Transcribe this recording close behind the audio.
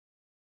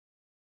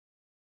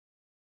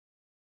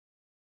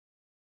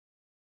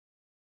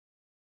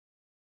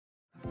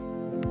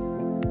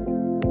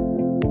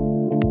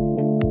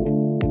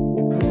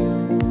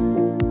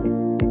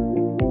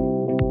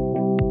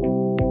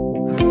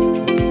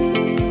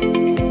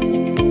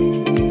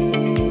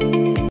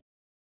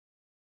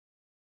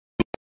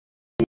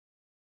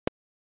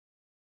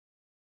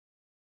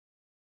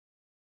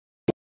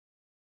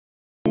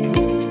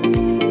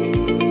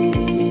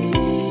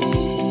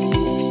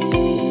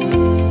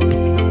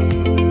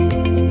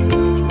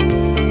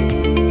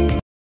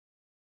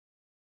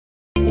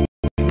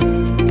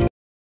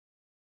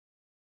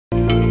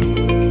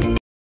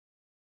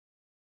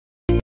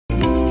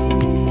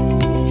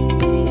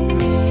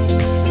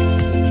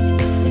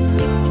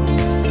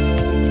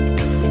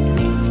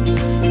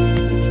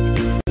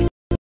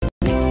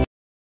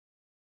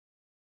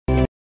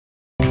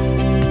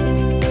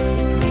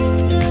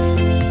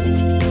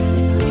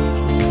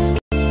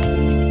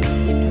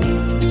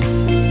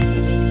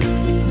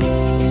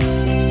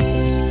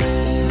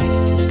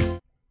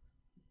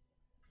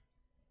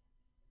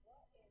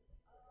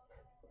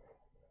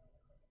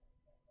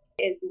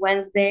It's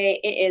Wednesday.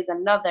 It is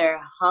another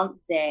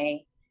hump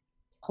day,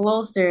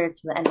 closer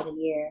to the end of the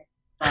year.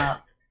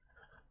 But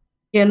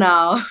you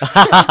know,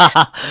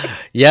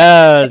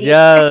 Yes,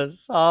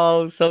 yes.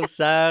 Oh, so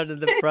sad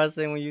and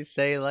depressing when you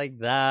say it like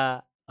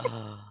that.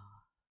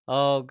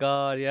 Oh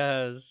God,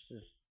 yes.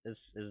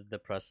 It's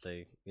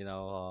depressing.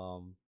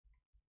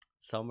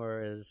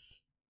 Summer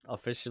is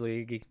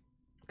officially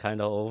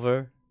kind of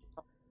over.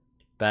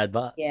 Bad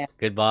bye. yeah,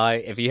 Goodbye.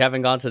 If you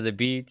haven't gone to the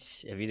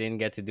beach, if you didn't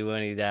get to do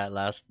any of that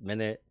last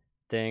minute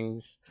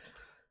things,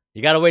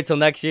 you gotta wait till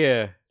next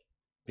year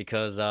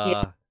because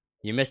yeah,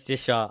 you missed your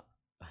shot.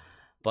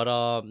 But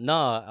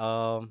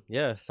no,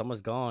 yeah,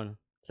 summer's gone.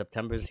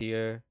 September's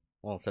here.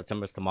 Well,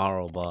 September's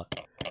tomorrow, but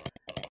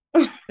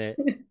it,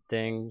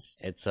 things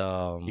it's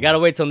you gotta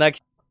wait till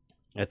next.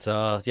 It's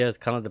yeah, it's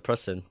kind of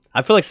depressing.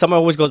 I feel like summer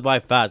always goes by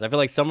fast. I feel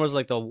like summer's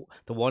like the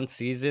one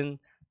season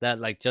that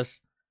like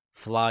just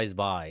flies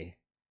by.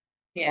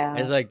 It's yeah.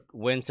 like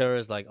winter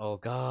is like, oh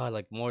god,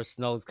 like more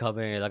snow's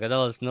coming, like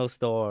another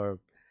snowstorm.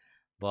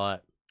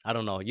 But I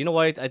don't know. You know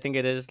what I think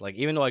it is? Like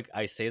even though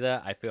I say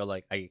that, I feel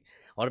like I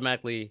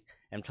automatically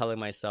am telling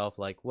myself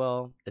like,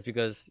 well, it's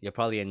because you're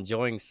probably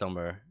enjoying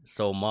summer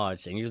so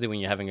much, and usually when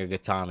you're having a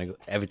good time,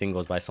 everything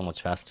goes by so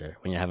much faster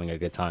when you're having a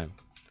good time.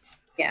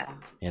 Yeah.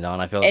 And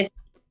I feel It's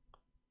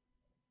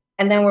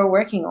and then we're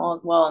working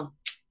all well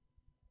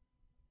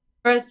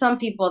for some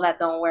people that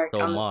don't work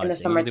so in the much, and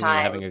usually when you're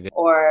summertime having a good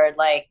or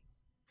like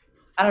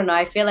I don't know.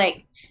 I feel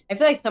like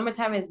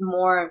summertime is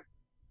more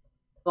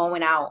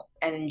going out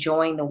and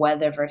enjoying the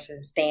weather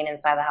versus staying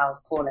inside the house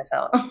cool as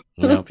hell.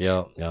 yep.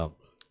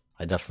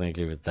 I definitely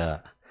agree with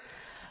that.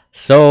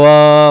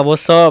 So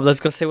what's up? Let's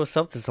go say what's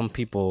up to some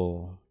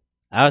people.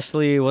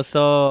 Ashley, what's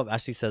up?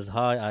 Ashley says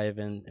hi,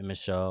 Ivan and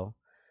Michelle.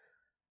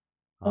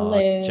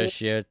 Hello. Just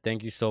shared.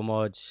 Thank you so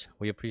much.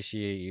 We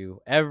appreciate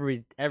you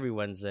every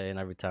Wednesday and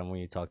every time when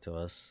you talk to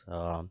us.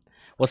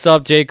 What's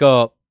up,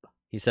 Jacob?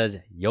 He says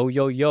yo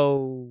yo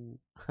yo.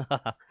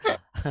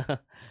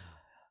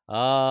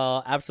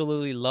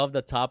 Absolutely love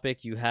the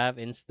topic you have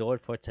in store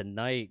for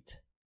tonight.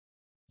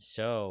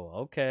 Show.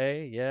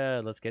 Okay,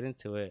 yeah, let's get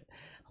into it.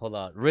 Hold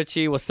on.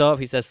 Richie, what's up?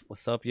 He says,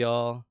 what's up,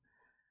 y'all?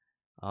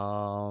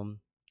 Um,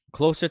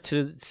 Closer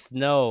to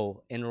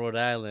snow in Rhode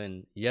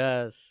Island.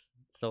 Yes.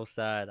 So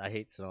sad. I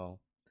hate snow.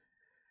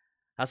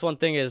 That's one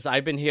thing is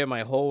I've been here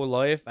my whole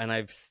life and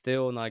I've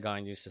still not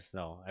gotten used to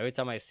snow. Every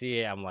time I see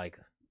it, I'm like,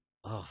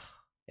 oh,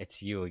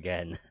 it's you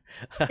again.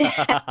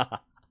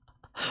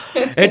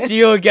 It's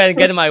you again,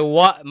 getting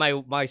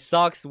my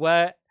socks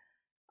wet.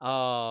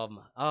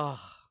 Oh,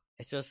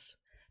 it's just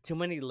too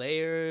many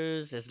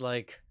layers. It's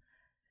like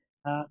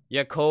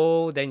you're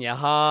cold, then you're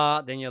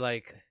hot, then you're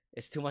like,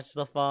 it's too much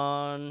stuff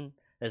on.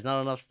 There's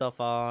not enough stuff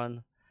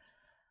on.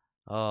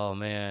 Oh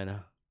man.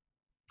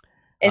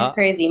 It's Uh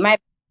crazy. My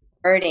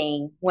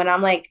hurting when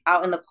I'm like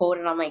out in the cold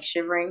and I'm like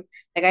shivering.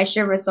 Like I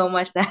shiver so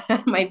much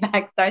that my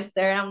back starts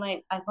stirring. I'm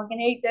like, I fucking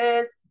hate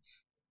this.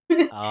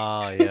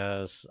 oh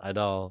yes, I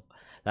know.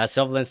 That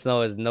shoveling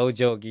snow is no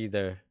joke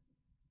either.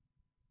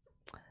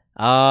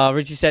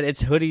 Richie said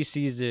it's hoodie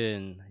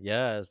season.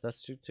 Yes,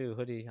 that's true too.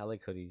 Hoodie. I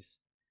like hoodies.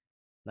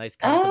 Nice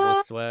comfortable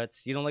Uh,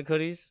 sweats. You don't like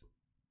hoodies?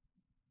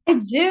 I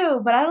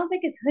do, but I don't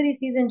think it's hoodie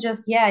season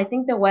just yet. I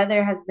think the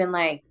weather has been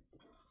like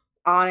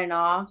on and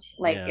off.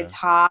 Like it's Yeah.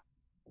 hot,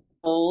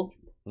 cold,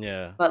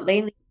 Yeah. but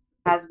lately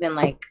it has been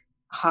like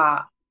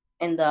hot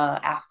in the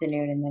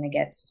afternoon and then it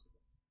gets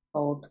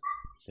cold.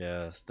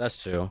 Yes,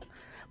 that's true.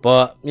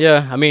 But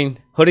yeah, I mean,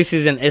 hoodie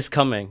season is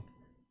coming.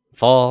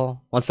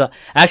 Fall.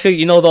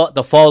 Actually,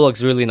 the fall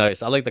looks really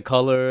nice. I like the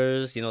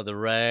colors, the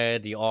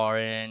red, the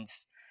orange,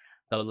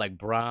 the like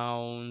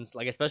browns,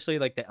 like especially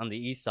like on the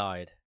east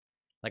side.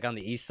 Like on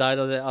the east side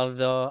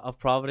of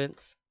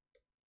Providence.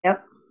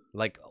 Yep.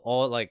 Like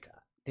all like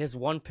there's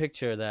one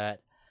picture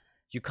that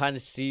you kind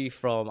of see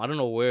from I don't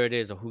know where it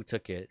is or who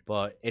took it,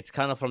 but it's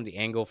kind of from the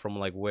angle from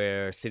like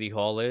where City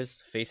Hall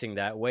is, facing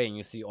that way, and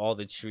you see all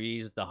the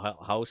trees, the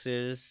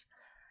houses.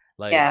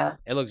 Like Yeah.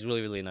 it looks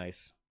really really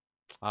nice.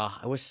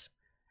 I wish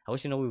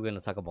we were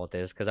gonna talk about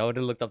this because I would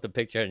have looked up the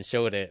picture and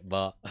showed it.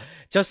 But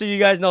just so you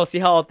guys know, see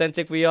how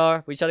authentic we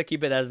are. We try to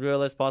keep it as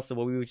real as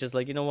possible. We were just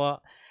like, you know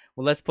what?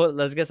 Well, let's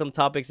get some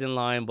topics in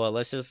line, but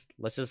let's just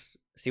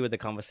see where the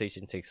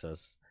conversation takes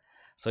us.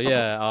 So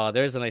yeah,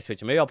 there's a nice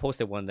picture. Maybe I'll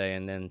post it one day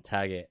and then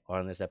tag it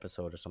on this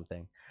episode or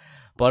something.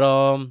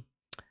 But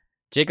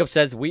Jacob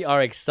says we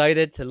are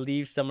excited to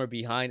leave summer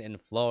behind in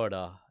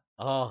Florida.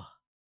 Oh,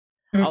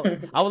 I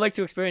I would like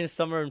to experience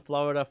summer in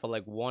Florida for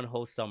like one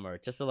whole summer,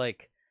 just to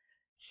like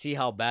see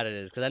how bad it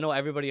is. Because I know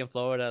everybody in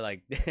Florida,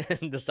 like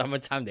in the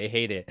summertime, they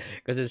hate it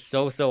because it's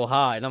so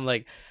hot, and I'm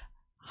like,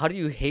 how do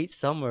you hate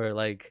summer?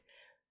 Like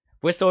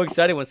we're so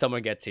excited when summer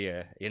gets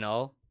here, you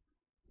know?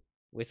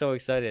 We're so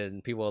excited,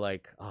 and people are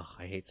like, oh,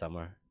 I hate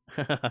summer.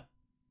 Hot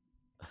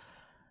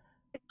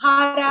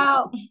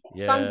out,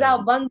 sun's Yeah,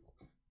 out, buns.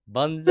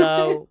 buns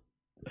out.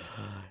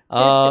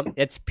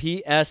 It's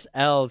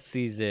PSL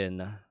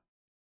season.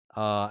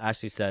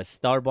 Ashley says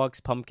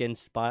Starbucks pumpkin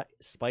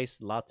spice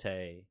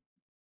latte.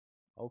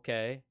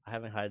 Okay, I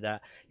haven't had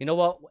that. You know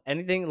what?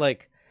 Anything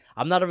like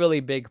I'm not a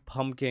really big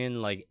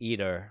pumpkin like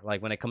eater.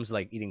 Like when it comes to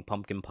like eating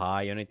pumpkin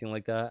pie or anything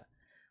like that.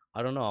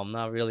 I don't know. I'm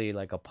not really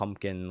like a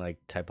pumpkin like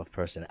type of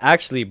person.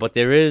 Actually, but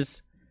there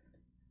is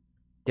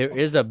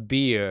a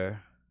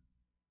beer.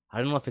 I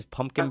don't know if it's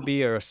pumpkin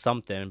beer or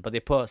something, but they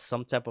put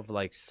some type of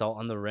like salt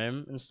on the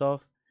rim and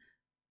stuff.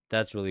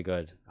 That's really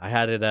good. I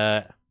had it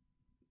at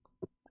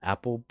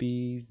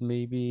Applebee's,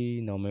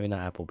 maybe. No, maybe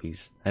not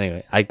Applebee's.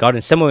 Anyway, I got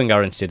in somewhere in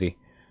Garden City.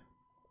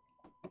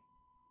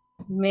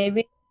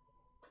 Maybe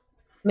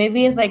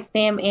maybe it's like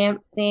Sam. I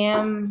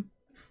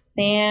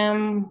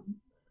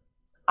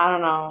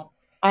don't know.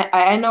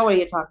 I know what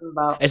you're talking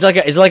about. It's like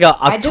a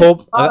I just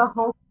October. bought a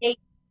whole case.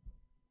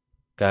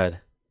 God,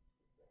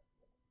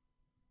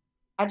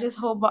 I just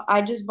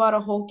bought a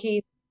whole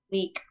case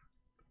week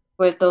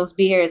with those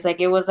beers. Like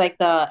it was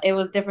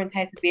different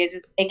types of beers.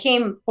 It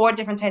came four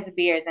different types of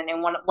beers, and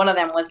then one of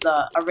them was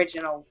the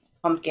original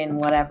pumpkin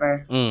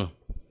whatever. mm.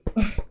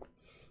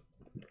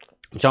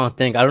 I'm trying to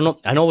think. I don't know.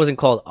 I know it wasn't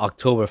called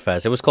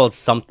Oktoberfest. It was called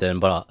something,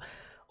 but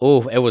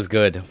oh, it was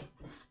good.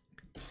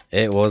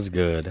 It was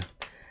good.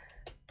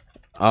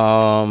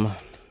 Um.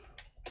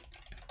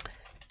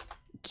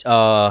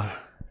 Uh.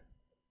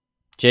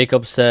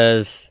 Jacob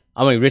says.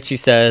 I mean, Richie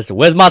says,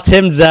 "Where's my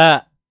Tim's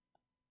at?"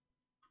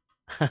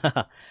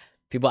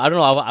 People, I don't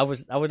know. I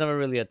was never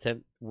really a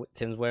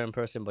Tim's wearing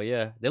person, but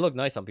yeah, they look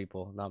nice on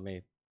people, not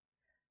me.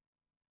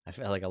 I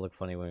feel like I look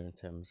funny wearing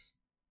Tim's.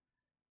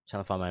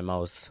 Trying to find my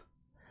mouse.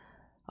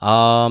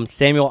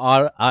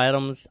 Samuel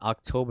Adams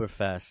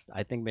Oktoberfest.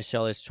 I think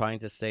Michelle is trying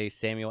to say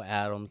Samuel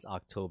Adams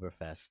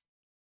Oktoberfest.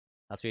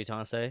 That's what you're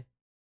trying to say?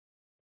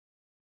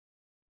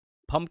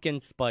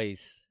 Pumpkin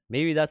spice.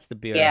 Maybe that's the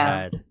beer I Yeah,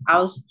 had. I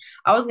was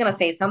gonna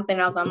say something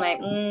else. I'm like,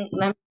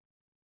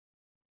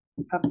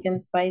 pumpkin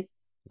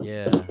spice,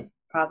 Yeah.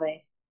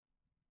 probably.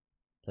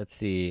 Let's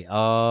see.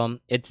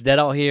 It's dead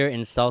out here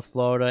in South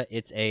Florida.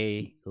 It's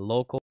a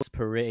locals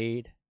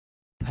parade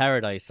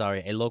paradise.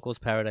 Sorry, a locals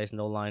paradise.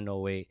 No line, no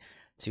wait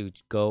to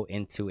go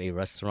into a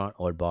restaurant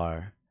or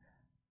bar.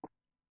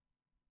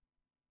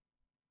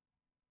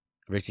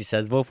 Richie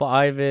says, "Vote for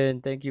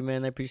Ivan." Thank you,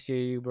 man. I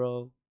appreciate you,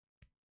 bro.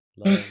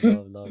 Love,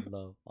 love, love,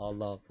 love. All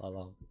love, all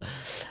love.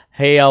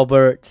 Hey,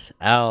 Albert.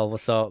 Al,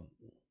 what's up?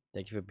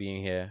 Thank you for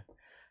being here.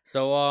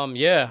 So,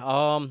 yeah,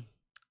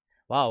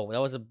 wow,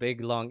 that was a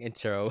big long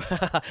intro.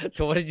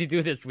 So, what did you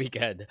do this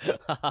weekend?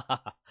 I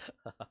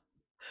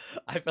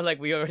feel like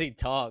we already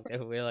talked,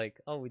 and we're like,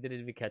 oh, we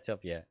didn't even catch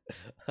up yet.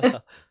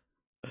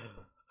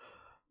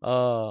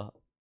 uh,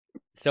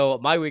 so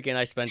my weekend,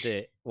 I spent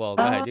it. Well,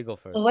 go ahead, you go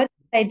first. What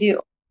did I do?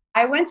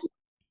 I went to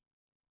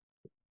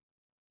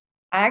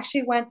I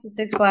actually went to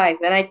Six Flags,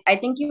 and I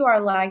think you are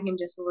lagging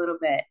just a little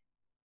bit.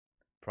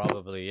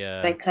 Probably, It's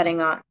yeah. like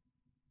cutting on.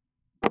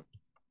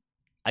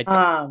 I th-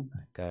 Um,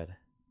 Good.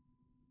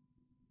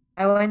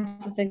 I went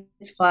to Six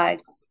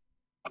Flags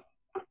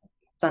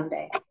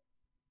Sunday.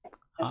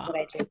 That's Ah, what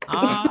I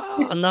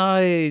did.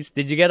 nice.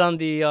 Did you get on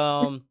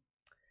the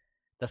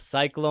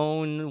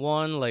cyclone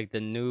one, like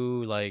the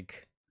new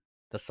like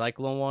the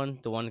cyclone one,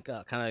 the one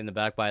kind of in the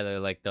back by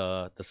the like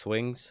the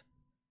swings?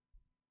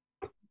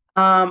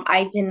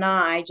 I did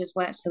not. I just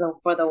went to the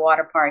for the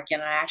water park,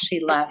 and I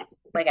actually left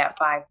like at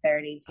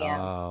 5:30 p.m.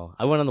 Oh,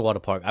 I went on the water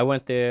park. I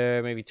went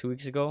there maybe 2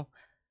 weeks ago,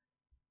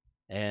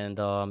 and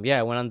yeah,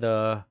 I went on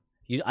the.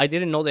 I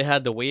didn't know they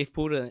had the wave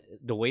pool,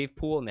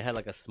 and they had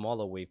like a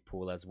smaller wave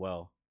pool as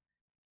well.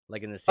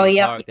 Like in the Oh, same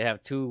yep. park, they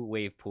have two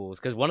wave pools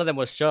because one of them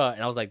was shut,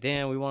 and I was like,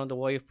 "Damn, we wanted the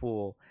wave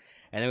pool,"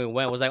 and then we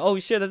went. Was like, "Oh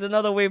shit, there's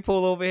another wave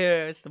pool over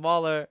here. It's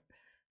smaller.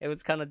 It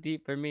was kind of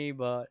deep for me,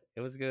 but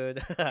it was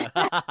good."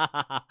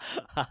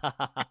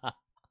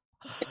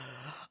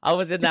 I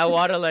was in that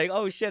water like,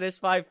 "Oh shit, it's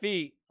 5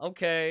 feet.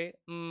 Okay,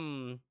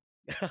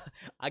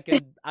 I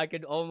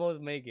could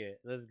almost make it.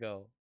 Let's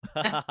go."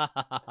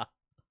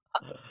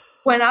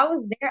 When I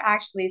was there,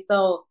 actually,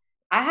 so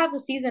I have the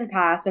season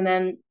pass, and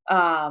then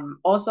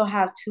also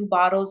have two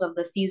bottles of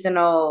the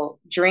seasonal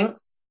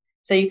drinks,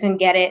 so you can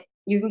get it.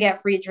 You can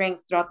get free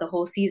drinks throughout the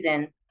whole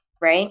season,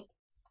 right?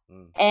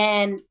 Mm.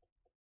 And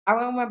I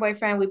went with my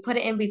boyfriend. We put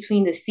it in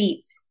between the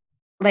seats,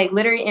 like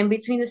literally in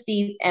between the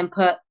seats, and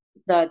put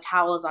the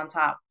towels on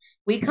top.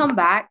 We come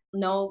back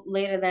no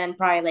later than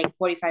probably like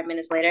 45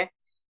 minutes later,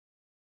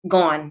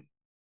 gone.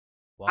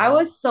 I Wow.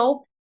 was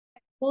so,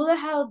 who the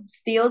hell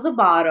steals a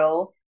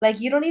bottle? Like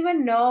you don't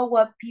even know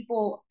what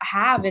people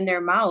have in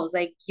their mouths.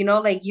 Like,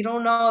 like you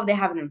don't know if they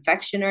have an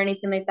infection or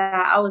anything like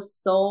that. I was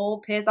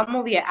so pissed. I'm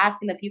over here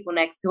asking the people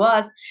next to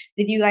us,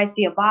 did you guys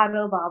see a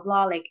bottle? Blah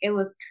blah. Like it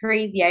was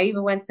crazy. I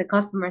even went to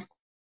customer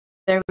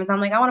service.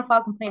 I'm like, I want to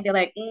file a complaint. They're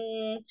like,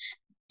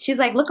 she's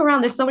like, look around.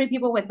 There's so many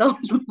people with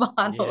those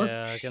bottles.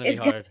 Yeah, it's gonna be It's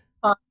gonna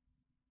hard.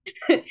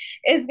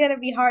 it's gonna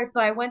be hard.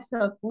 So I went to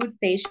the food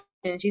station.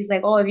 She's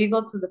like, oh, if you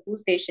go to the food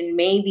station,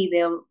 maybe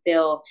they'll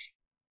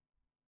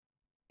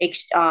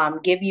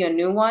give you a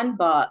new one,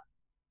 but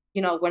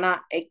we're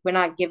not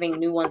giving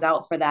new ones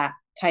out for that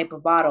type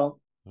of bottle.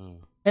 Mm.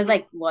 It's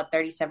like what,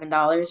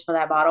 $37 for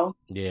that bottle.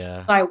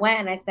 Yeah. So I went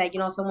and I said,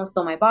 someone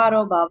stole my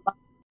bottle, blah, blah.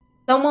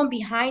 Someone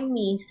behind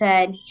me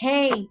said,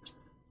 "Hey,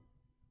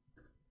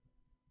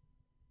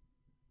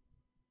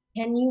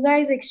 can you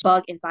guys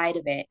bug inside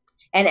of it?"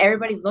 And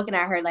everybody's looking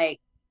at her like,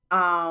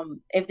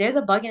 if there's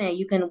a bug in it,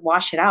 you can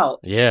wash it out.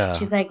 Yeah.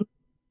 She's like,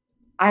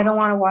 "I don't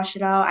want to wash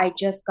it out. I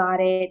just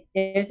got it.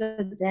 There's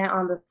a dent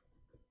on the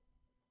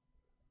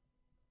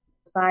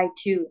side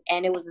too."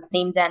 And it was the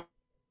same dent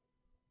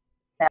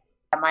that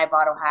my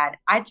bottle had.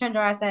 I turned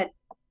around, I said,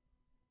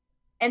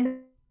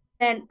 and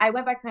then I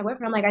went back to my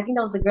boyfriend. I'm like, "I think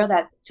that was the girl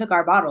that took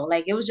our bottle."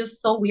 Like, it was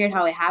just so weird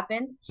how it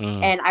happened.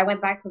 Mm. And I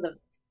went back to the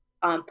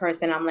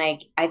person. I'm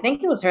like, "I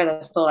think it was her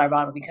that stole our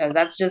bottle because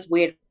that's just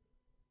weird.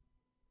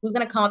 Who's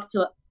gonna come up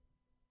to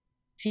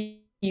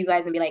you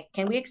guys and be like,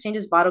 'Can we exchange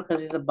this bottle because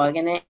there's a bug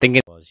in it?'"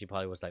 Thinking, well, she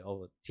probably was like,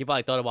 oh, she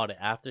probably thought about it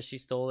after she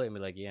stole it and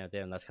be like, yeah,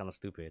 damn, that's kind of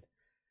stupid.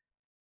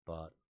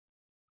 But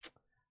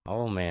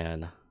oh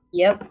man,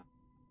 Yep.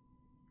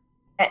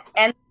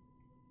 And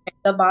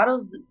the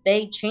bottles,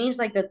 they changed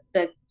like the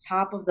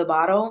top of the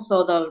bottle.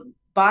 So the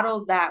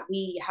bottles that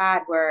we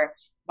had were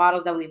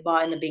bottles that we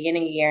bought in the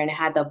beginning of the year and it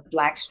had the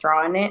black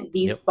straw in it.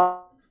 These yep,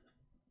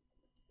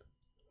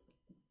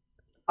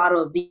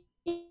 bottles, these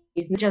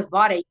you just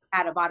bought it, you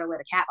had a bottle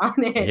with a cap on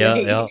it. yeah,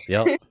 yep,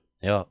 yep,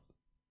 yep.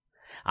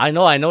 I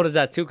know. I noticed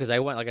that too because I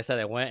went, like I said,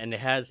 I went and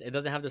it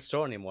doesn't have the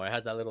straw anymore. It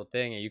has that little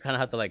thing, and you kind of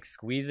have to like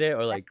squeeze it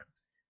or like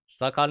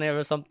suck on it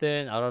or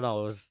something. I don't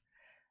know.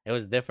 It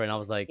was different. I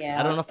was like, I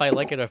don't Yeah. know if I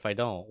like it or if I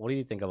don't. What do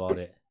you think about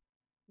it?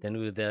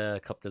 The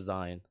cup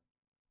design.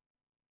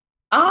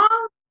 Um,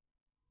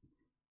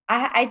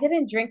 I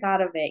didn't drink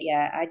out of it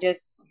yet. I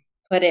just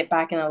put it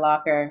back in the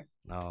locker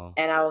No,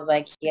 and I was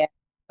like, yeah,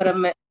 put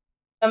them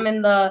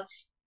in the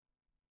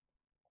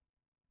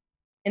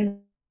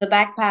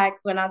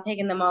backpacks. We're not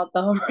taking them out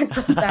the whole rest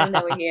of the time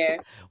that we're here.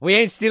 we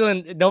ain't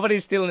stealing.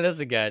 Nobody's stealing this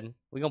again.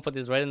 We gonna put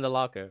this right in the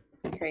locker.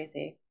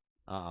 Crazy.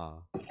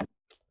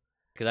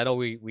 Because I know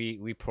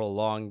we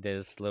prolonged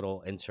this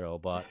little intro,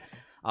 but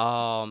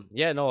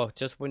yeah, no,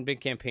 just when been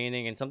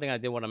campaigning, and something I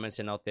did want to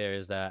mention out there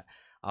is that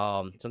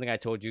something I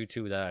told you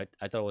too that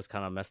I thought was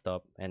kind of messed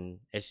up, and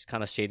it's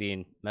kind of shady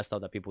and messed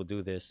up that people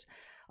do this.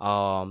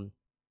 Um,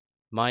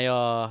 my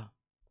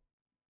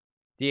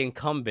the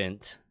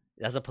incumbent.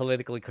 That's a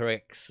politically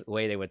correct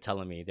way they were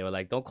telling me. They were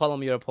like, "Don't call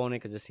him your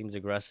opponent because it seems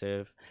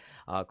aggressive.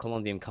 Call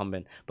him the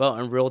incumbent." But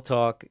in real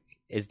talk,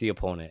 is the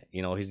opponent.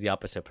 You know, he's the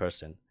opposite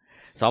person.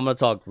 So I'm gonna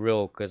talk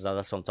real because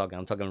that's what I'm talking.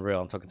 I'm talking real.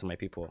 I'm talking to my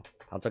people.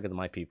 I'm talking to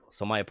my people.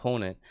 So my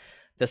opponent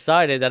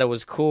decided that it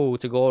was cool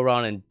to go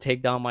around and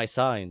take down my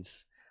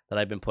signs that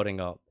I've been putting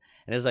up.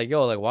 And it's like,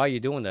 yo, like, why are you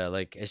doing that?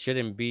 Like, it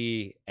shouldn't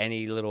be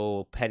any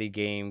little petty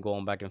game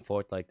going back and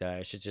forth like that.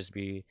 It should just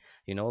be,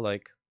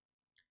 like,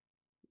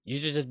 you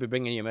should just be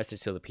bringing your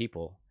message to the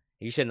people.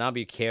 You should not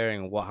be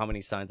caring how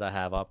many signs I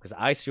have up because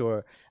I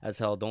sure as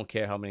hell don't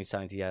care how many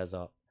signs he has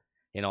up.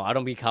 I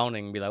don't be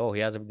counting and be like, oh,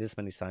 he has this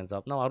many signs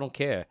up. No, I don't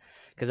care.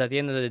 Because at the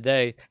end of the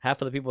day,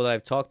 half of the people that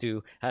I've talked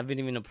to haven't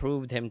even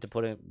approved him to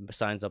put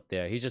signs up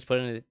there. He's just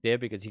putting it there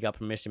because he got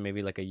permission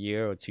maybe like a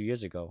year or 2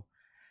 years ago.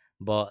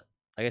 But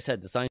like I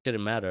said, the sign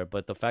shouldn't matter.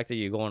 But the fact that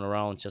you're going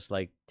around just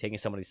like taking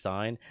somebody's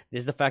sign,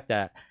 this is the fact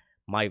that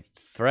my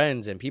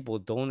friends and people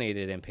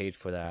donated and paid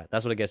for that.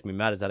 That's what it gets me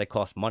mad is that it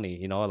costs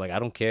money. Like I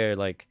don't care.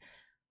 Like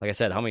I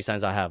said, how many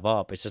signs I have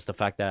up. It's just the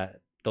fact that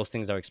those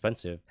things are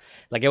expensive.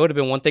 Like it would have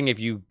been one thing if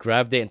you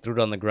grabbed it and threw it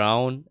on the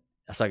ground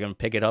so I can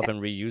pick it up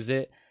and reuse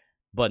it.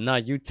 But no,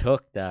 you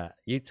took that.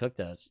 You took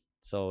that.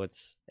 So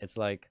it's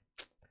like,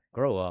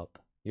 grow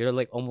up. You're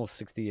like almost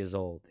 60 years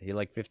old. You're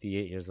like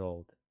 58 years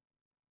old.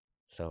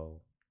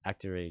 So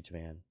act your age,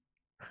 man.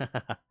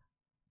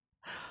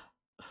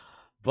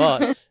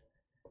 But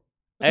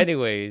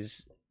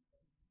anyways,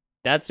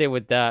 that's it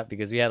with that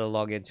because we had a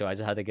long intro. I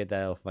just had to get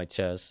that off my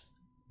chest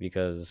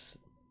because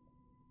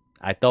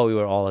I thought we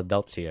were all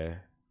adults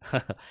here.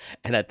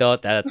 And I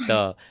thought that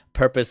the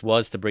purpose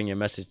was to bring your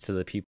message to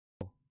the people.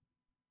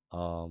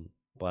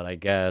 But I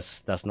guess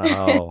that's not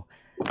how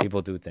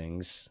people do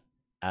things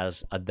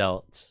as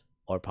adults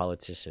or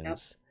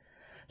politicians.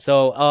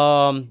 So,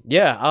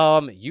 yeah,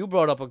 you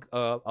brought up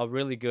a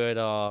really good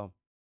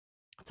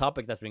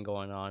topic that's been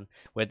going on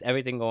with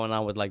everything going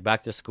on with like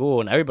back to school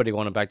and everybody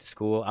going back to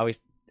school.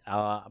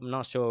 I'm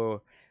not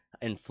sure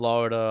in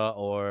Florida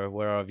or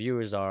where our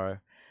viewers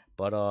are,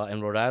 but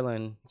in Rhode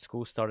Island,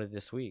 school started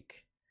this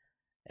week,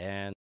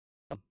 and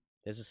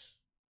this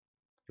is.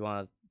 You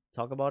want to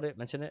talk about it?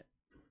 Mention it.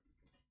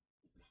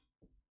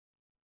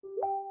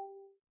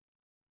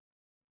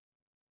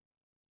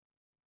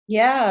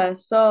 Yeah,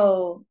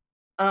 so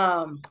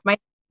my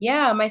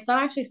son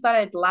actually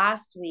started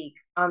last week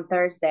on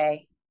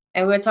Thursday,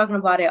 and we were talking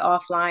about it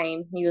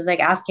offline. He was like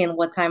asking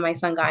what time my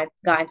son got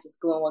into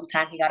school and what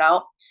time he got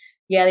out.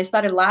 Yeah, they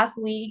started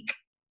last week.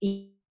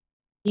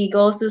 He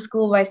goes to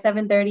school by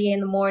 7:30 in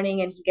the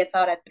morning and he gets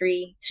out at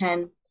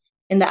 3:10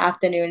 in the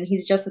afternoon.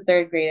 He's just a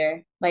third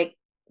grader. Like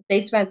they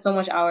spent so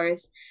much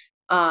hours.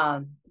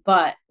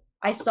 But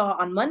I saw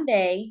on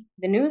Monday,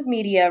 the news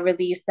media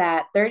released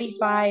that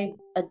 35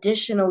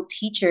 additional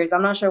teachers,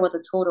 I'm not sure what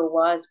the total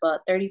was,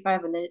 but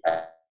 35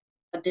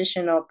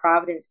 additional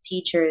Providence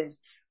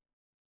teachers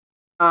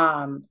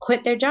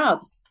quit their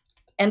jobs.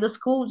 And the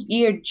school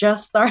year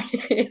just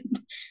started.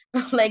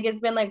 Like it's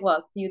been like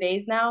what, a few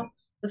days now?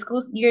 The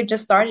school year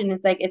just started and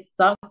it's like it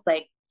sucks.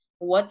 Like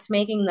what's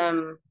making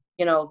them,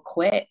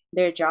 quit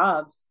their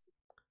jobs?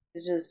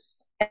 It's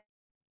just, and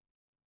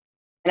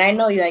I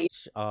know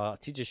that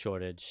Teacher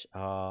shortage.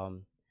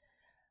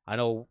 I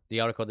know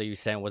the article that you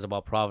sent was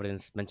about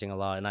Providence mentioning a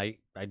lot, and I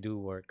do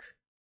work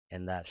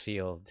in that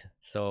field.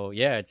 So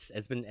yeah,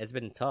 it's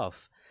been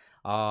tough.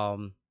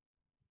 Um,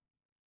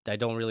 I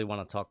don't really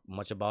want to talk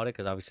much about it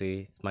because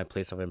obviously it's my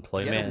place of Get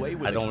employment. away And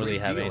with I a don't really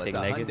great have deal at anything the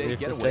Hyundai negative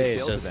to Getaway say.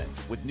 It's Sales just Event.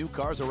 With new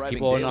cars arriving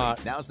people are daily,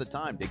 not now's the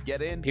time to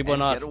get in people are and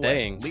not get away.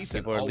 staying. Lease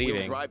an People are all-wheel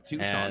leaving. drive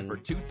Tucson And for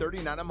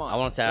 $239 a month. I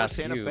wanted to or ask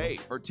Santa you. Fe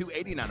for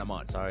 $289 a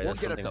month. Sorry, Or there's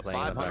get up something to playing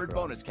in the 500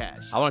 background. bonus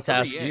cash. I wanted to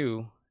Hurry ask in.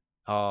 you,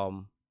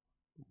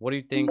 what do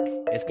you think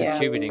is yeah.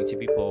 contributing to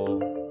people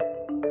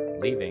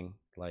leaving?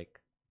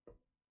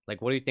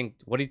 Like what do you think?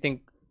 What do you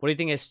think? What do you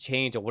think has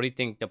changed, or what do you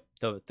think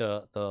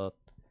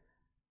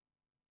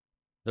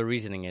the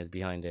reasoning is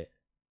behind it?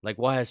 Like,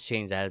 what has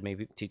changed that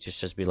maybe teachers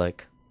just be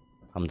like,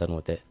 I'm done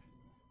with it.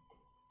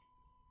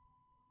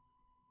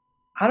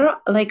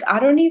 I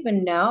don't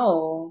even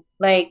know.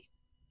 Like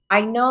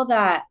I know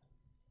that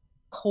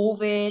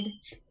COVID,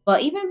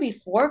 but even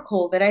before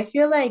COVID, I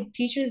feel like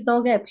teachers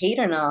don't get paid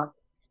enough.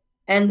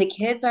 And the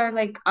kids are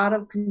like out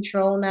of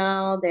control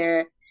now.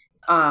 But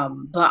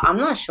I'm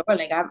not sure.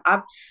 Like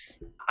I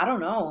don't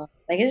know.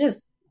 Like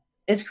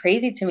it's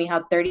crazy to me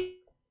how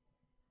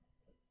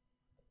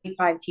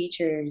 35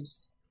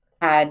 teachers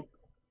had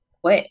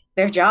quit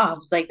their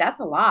jobs. Like that's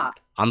a lot.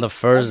 On the That's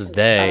first just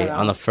I don't day,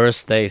 on the know.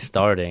 first day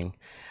starting,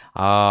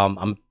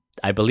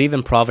 I believe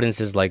in Providence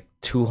is like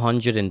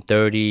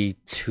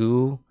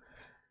 232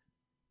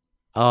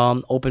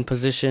 open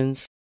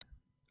positions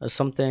or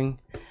something.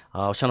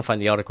 I was trying to find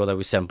the article that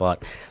we sent, but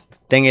the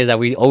thing is that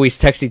we always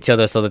text each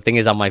other, so the thing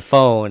is on my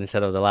phone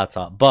instead of the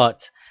laptop.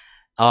 But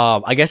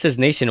I guess it's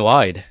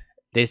nationwide.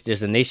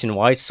 There's a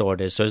nationwide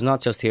shortage, so it's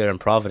not just here in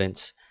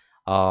Providence.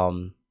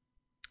 Um,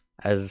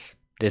 as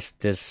this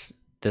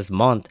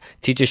month,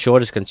 teacher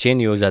shortage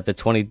continues at the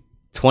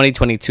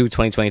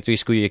 2022-2023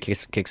 school year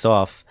kicks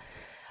off.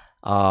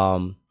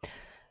 Um,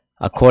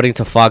 According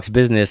to Fox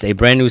Business, a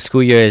brand new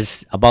school year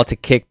is about to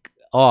kick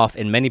off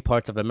in many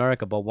parts of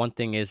America, but one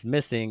thing is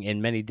missing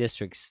in many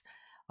districts: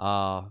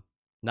 uh,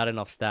 not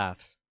enough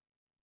staffs.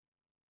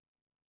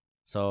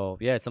 So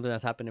yeah, it's something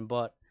that's happening.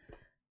 But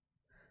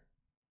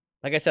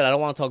like I said, I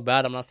don't want to talk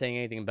bad. I'm not saying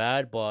anything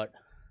bad, but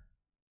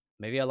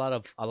maybe a lot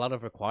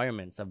of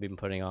requirements I've been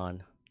putting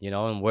on,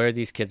 and where are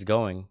these kids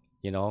going,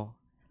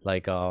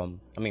 like I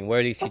mean, where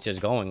are these teachers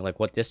going? Like,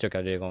 what district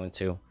are they going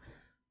to?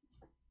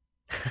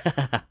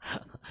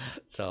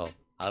 So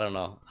I don't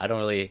know. I don't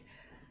really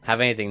have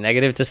anything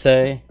negative to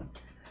say,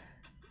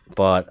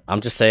 but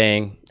I'm just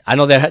saying I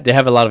know they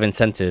have a lot of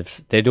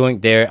incentives. I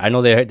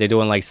know they're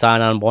doing like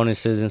sign on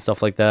bonuses and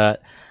stuff like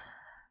that.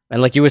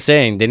 And like you were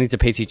saying, they need to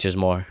pay teachers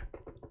more.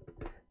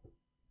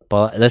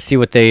 But let's see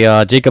what they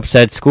Jacob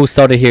said. School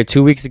started here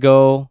 2 weeks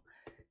ago.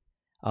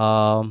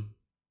 Um,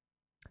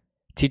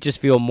 Teachers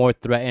feel more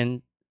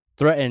threatened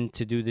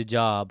to do the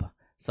job.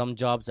 Some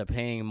jobs are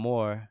paying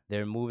more.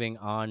 They're moving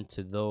on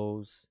to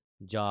those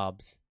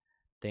jobs.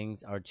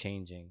 Things are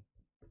changing.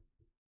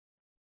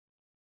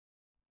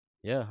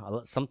 Yeah,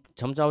 some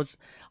jobs.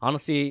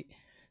 Honestly,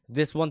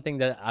 this one thing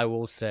that I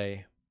will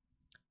say,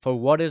 for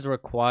what is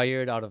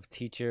required out of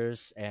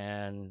teachers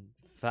and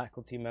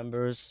faculty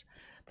members,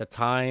 the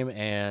time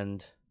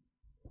and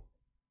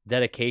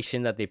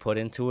dedication that they put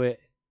into it,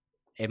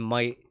 it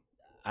might.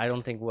 I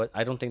don't think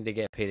they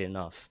get paid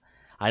enough.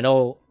 I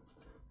know.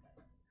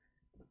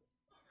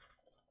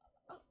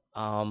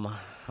 I'm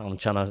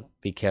trying to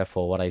be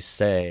careful what I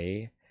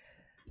say.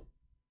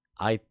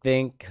 I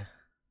think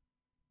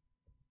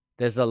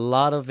there's a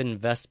lot of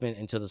investment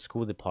into the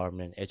school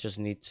department. It just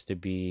needs to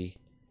be.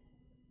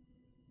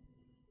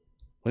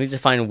 We need to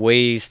find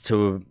ways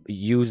to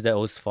use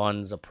those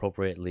funds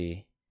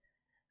appropriately,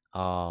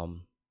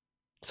 um,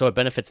 so it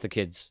benefits the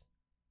kids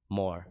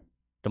more,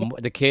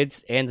 the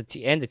kids and the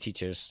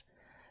teachers,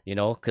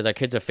 because our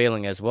kids are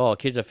failing as well. Our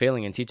kids are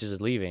failing and teachers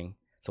are leaving,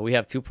 so we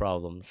have two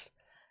problems.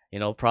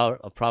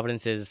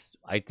 Providence is,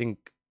 I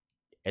think,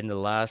 in the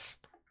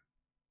last.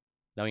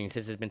 I mean,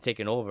 since it's been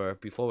taken over,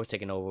 before it was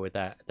taken over with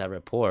that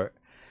report,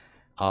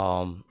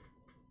 um,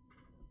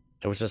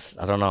 it was just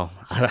I don't know.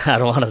 I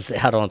don't want to say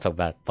I don't want to talk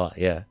bad, but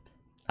yeah,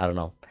 I don't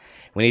know.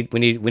 We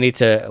need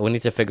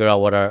to figure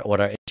out what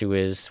our issue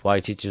is, why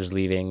teachers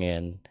leaving,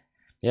 and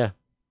yeah,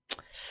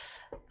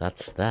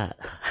 that's that.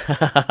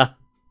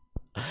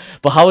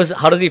 But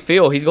how does he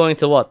feel? He's going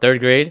to what, third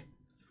grade?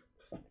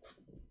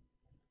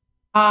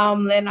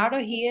 Leonardo,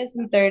 he is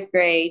in third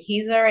grade.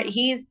 He's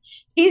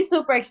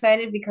super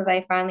excited because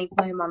I finally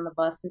put him on the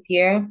bus this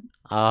year.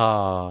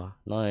 Ah,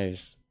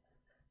 nice.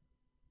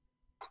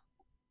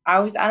 I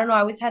don't know,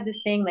 I always had this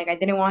thing like I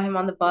didn't want him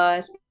on the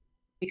bus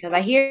because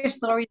I hear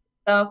stories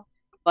and stuff,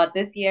 but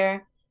this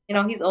year,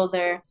 he's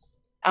older.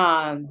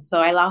 So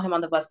I allow him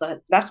on the bus. So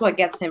that's what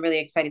gets him really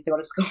excited to go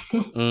to school.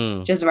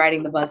 Mm. Just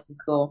riding the bus to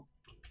school.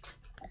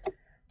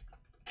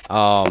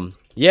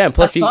 Yeah, and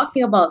plus But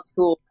talking about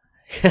school,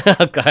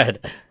 go ahead.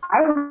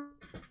 I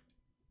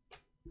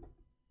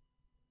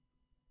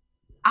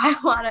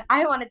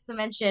I wanted to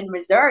mention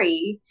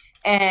Missouri,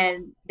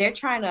 and they're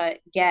trying to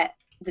get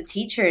the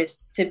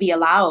teachers to be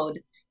allowed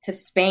to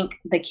spank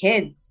the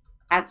kids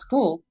at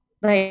school.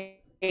 Like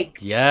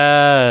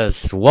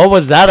Yes. What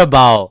was that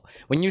about?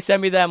 When you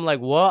sent me that, I'm like,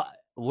 what?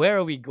 Where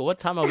are we? What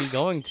time are we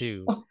going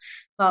to?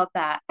 about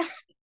that.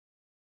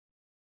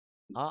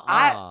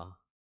 I Uh-uh.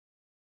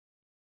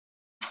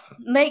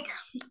 like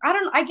I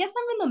don't I guess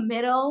I'm in the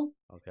middle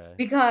Okay.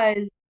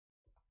 because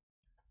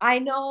I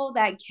know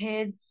that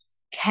kids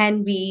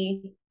can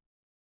be,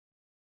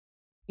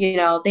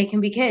 they can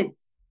be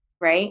kids,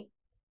 right?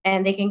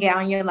 And they can get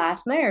on your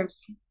last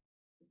nerves.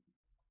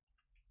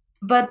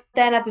 But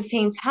then at the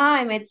same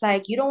time, it's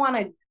like you don't want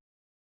to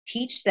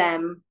teach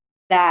them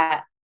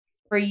that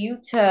for you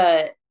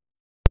to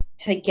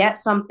get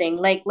something,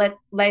 like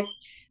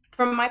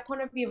from my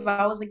point of view, if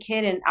I was a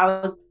kid and I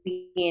was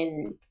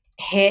being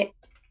hit,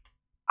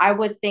 I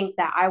would think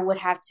that I would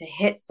have to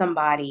hit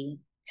somebody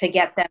to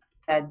get them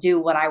to do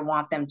what I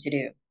want them to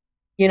do,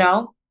 you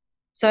know?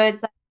 So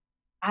it's like,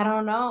 I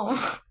don't know.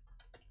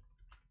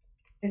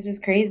 It's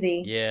just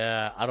crazy.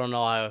 Yeah, I don't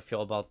know how I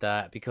feel about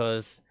that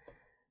because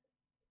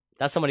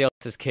that's somebody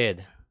else's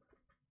kid.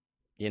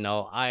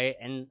 I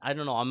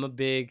don't know, I'm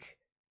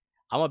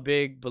a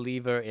big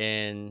believer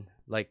in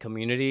like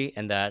community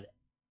and that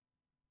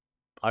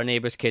our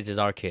neighbors' kids is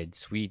our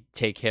kids. We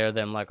take care of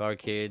them like our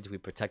kids. We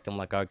protect them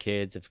like our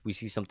kids. If we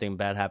see something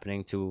bad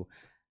happening to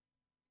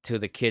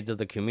the kids of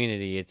the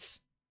community, it's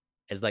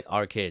like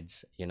our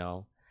kids.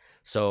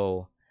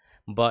 So,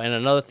 but and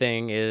another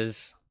thing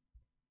is,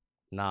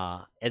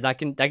 nah, and that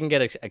can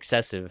get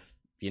excessive.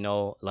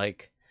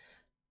 Like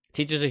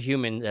teachers are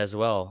human as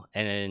well.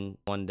 And then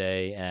one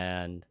day,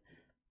 and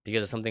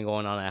because of something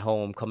going on at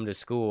home, come to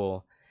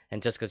school,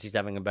 and just because she's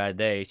having a bad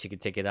day, she could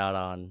take it out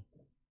on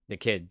the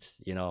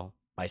kids.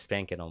 By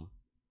spanking them.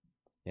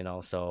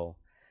 So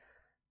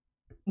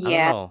I don't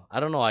Yeah. know. I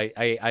don't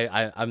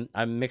know.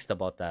 I'm mixed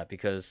about that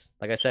because,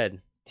 like I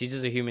said,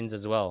 teachers are humans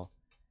as well.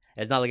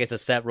 It's not like it's a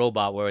set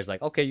robot where it's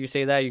like, okay, you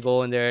say that, you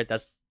go in there,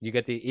 you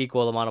get the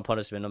equal amount of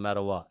punishment no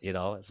matter what.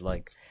 It's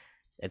like,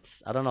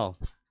 I don't know.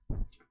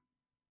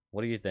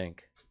 What do you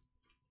think?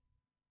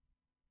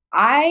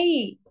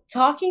 I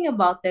talking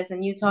about this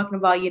and you talking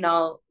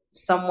about,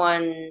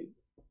 someone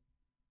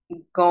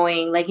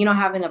going like,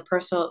 having a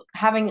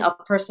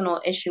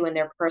personal issue in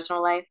their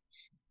personal life,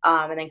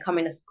 and then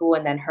coming to school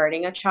and then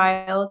hurting a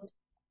child.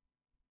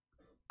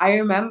 I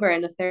remember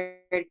in the third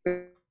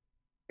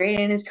grade,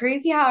 and it's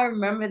crazy how I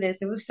remember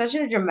this. It was such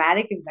a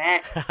dramatic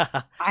event.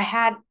 I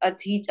had a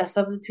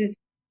substitute.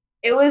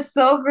 It was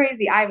so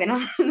crazy, Ivan.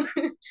 I'm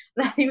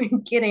not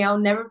even kidding. I'll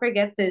never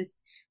forget this.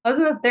 I was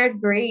in the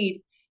third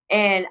grade,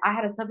 and I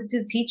had a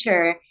substitute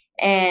teacher,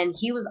 and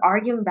he was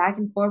arguing back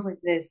and forth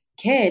with this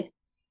kid.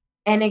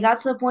 And it got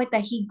to the point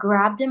that he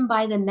grabbed him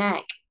by the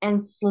neck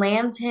and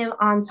slammed him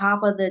on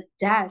top of the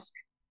desk.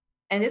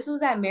 And this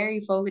was at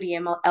Mary Fogarty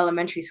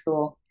Elementary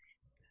School.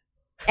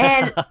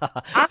 And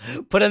I,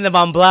 Putting them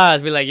on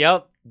blast, be like,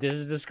 "Yep, this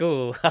is the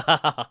school."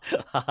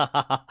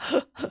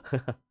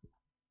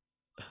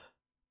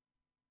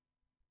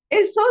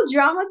 it's so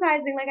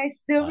dramatizing. Like I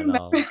still I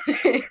remember know.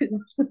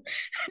 this.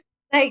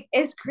 Like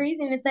it's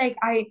crazy. And it's like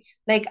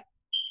like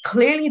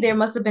clearly there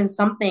must have been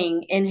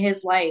something in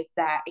his life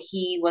that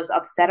he was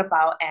upset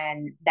about,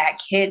 and that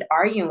kid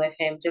arguing with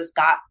him just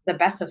got the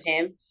best of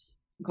him,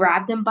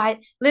 grabbed him by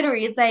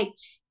literally, it's like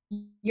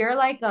you're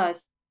like a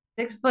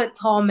 6 foot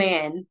tall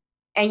man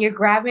and you're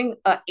grabbing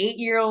a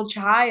 8-year-old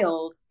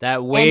child That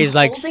and weighs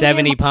like holding him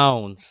 70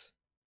 pounds.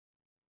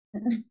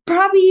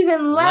 probably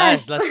even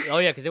less. Less. Oh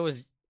yeah, because it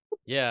was,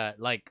 yeah,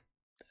 like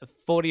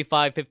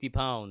 45, 50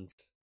 pounds.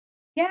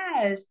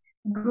 Yes,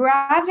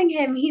 grabbing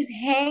him, he's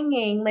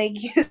hanging like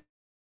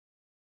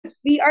his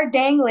feet are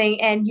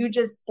dangling, and you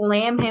just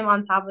slam him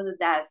on top of the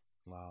desk.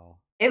 Wow.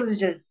 It was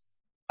just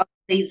a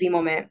crazy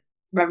moment,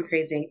 very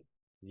crazy.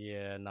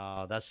 Yeah,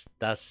 no, that's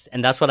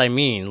what I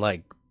mean.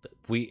 Like,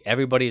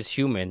 everybody is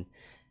human,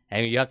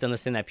 and you have to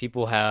understand that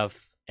people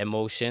have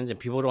emotions, and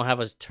people don't have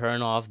a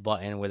turn off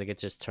button where they can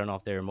just turn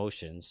off their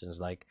emotions.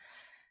 It's like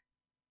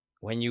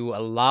when you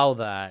allow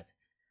that,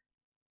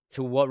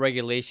 to what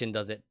regulation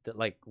does it,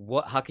 like,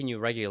 what, how can you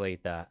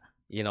regulate that?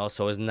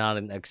 So it's not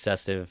an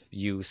excessive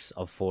use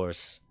of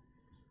force.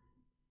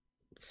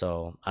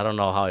 So I don't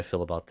know how I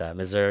feel about that.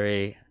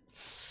 Missouri,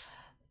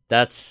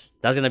 that's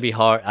gonna be a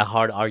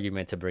hard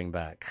argument to bring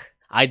back.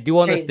 I do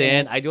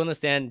understand. I do Craziness.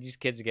 understand these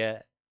kids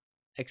get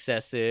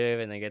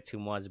excessive and they get too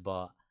much,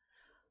 but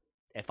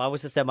if I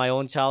was to set my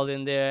own child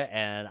in there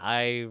and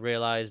I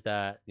realized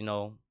that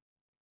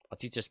a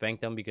teacher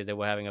spanked them because they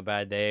were having a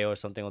bad day or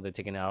something, or they're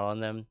taking it out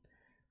on them,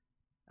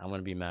 I'm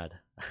gonna be mad.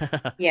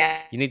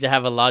 Yeah, You need to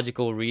have a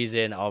logical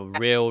reason, a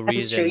real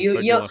that's true.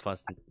 reason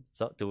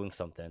for doing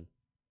something.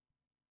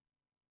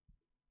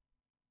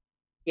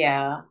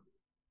 Yeah.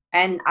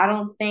 And I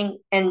don't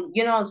think, and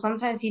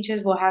sometimes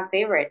teachers will have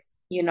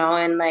favorites,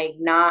 and like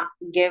not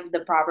give the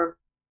proper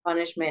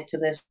punishment to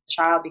this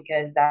child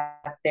because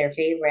that's their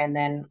favorite. And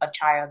then a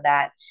child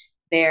that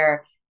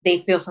they're, they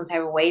feel some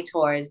type of way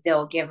towards,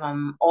 they'll give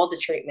them all the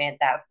treatment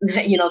that's,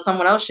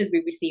 someone else should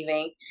be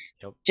receiving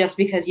Yep. just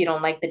because you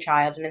don't like the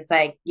child. And it's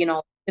like,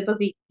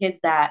 typically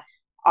kids that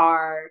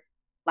are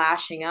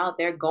lashing out,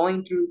 they're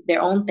going through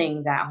their own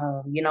things at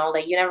home,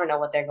 like you never know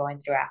what they're going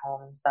through at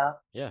home and stuff.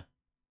 Yeah.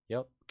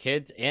 Yep.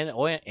 Kids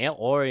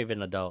or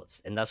even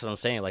adults. And that's what I'm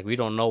saying. Like we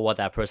don't know what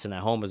that person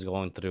at home is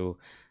going through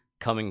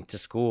coming to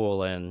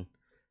school and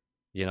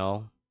you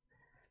know.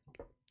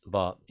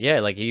 But yeah,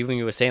 like even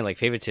you were saying like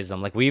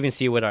favoritism, like we even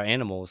see it with our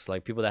animals,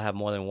 like people that have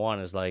more than one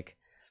is like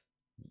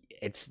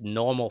it's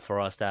normal for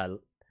us to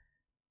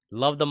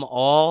love them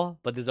all,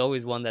 but there's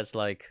always one that's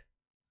like,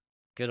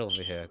 get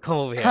over here, come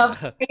over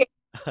Cover,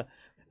 here.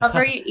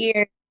 cover your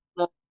ears.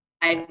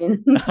 I'm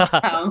in this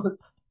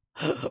house.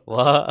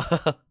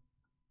 What?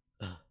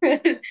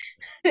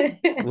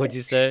 What'd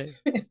you say?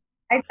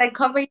 I said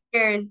cover your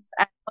ears.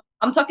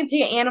 I'm talking to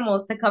your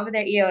animals to cover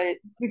their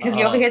ears because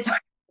you're over here talking.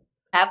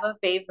 Have a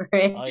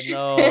favorite. I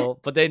know,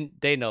 but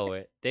they know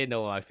it. They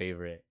know my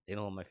favorite. They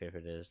know what my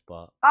favorite is.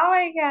 But oh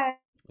my god.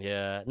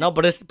 yeah, no,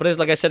 but it's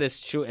like I said,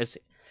 it's true. It's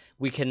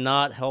we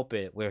cannot help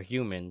it. We're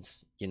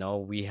humans.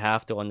 We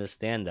have to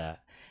understand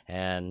that.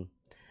 And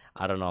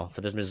I don't know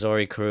for this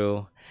Missouri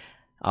crew.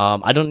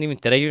 I don't even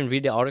did I even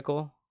read the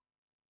article?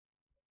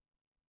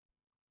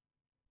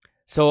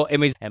 So it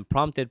was and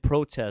prompted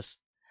protests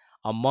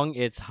among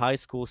its high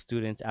school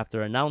students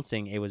after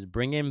announcing it was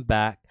bringing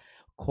back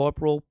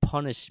corporal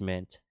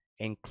punishment,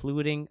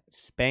 including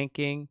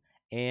spanking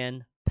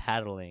and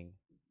paddling.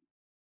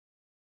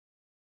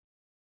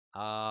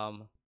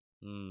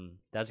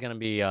 That's gonna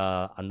be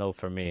a no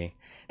for me.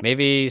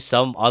 Maybe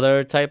some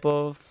other type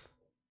of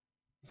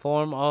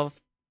form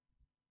of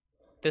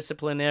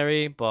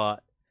disciplinary,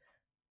 but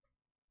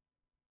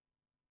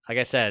like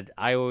I said,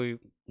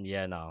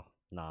 no.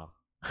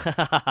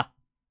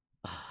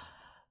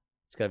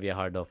 It's gonna be a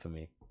hard no for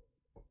me.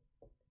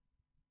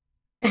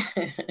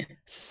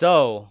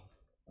 So,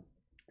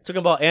 talking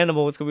about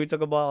animals, can we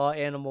talk about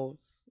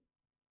animals?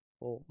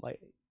 Oh my,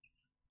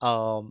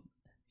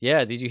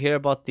 yeah. Did you hear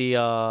about the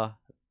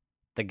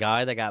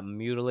guy that got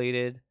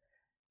mutilated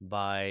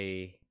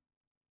by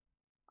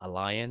a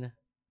lion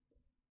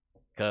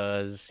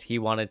because he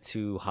wanted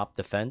to hop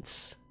the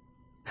fence?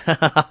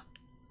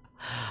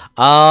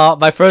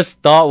 My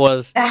first thought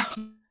was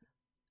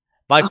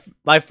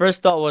my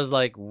first thought was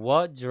like,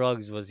 what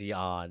drugs was he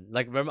on?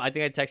 Like, remember, I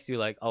think I texted you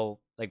like, oh,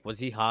 like was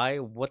he high?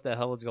 What the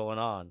hell was going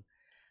on?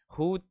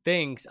 Who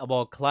thinks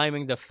about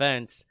climbing the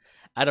fence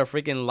at a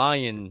freaking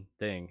lion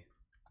thing?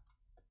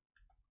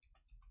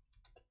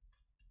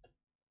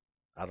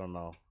 I don't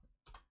know.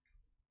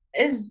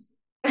 It's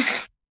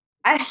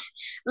I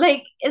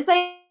like it's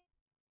like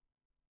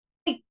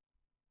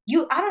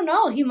you I don't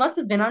know. He must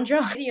have been on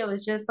drugs. Video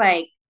is just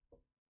like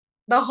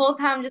the whole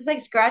time just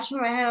like scratching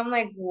my head. I'm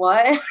like,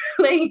 what?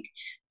 Like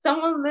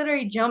someone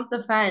literally jumped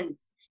the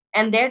fence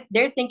and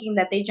they're thinking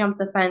that they jumped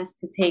the fence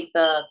to take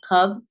the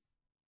cubs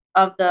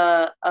of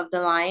the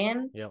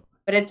lion. Yep.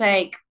 But it's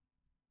like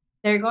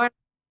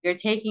you're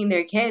taking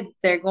their kids,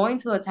 they're going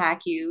to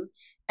attack you,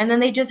 and then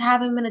they just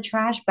have him in a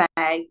trash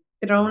bag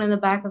thrown in the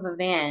back of a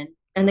van.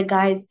 And the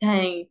guy's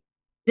saying,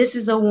 this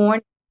is a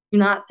warning. Do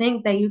not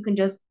think that you can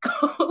just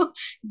go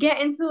get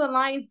into a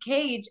lion's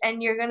cage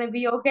and you're gonna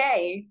be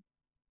okay.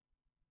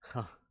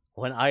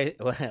 When I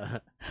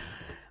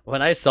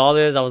when I saw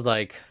this, I was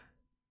like,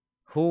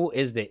 who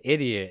is the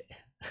idiot?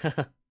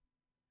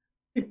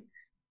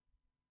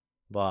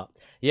 But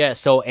yeah,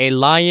 so a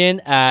lion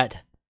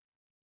at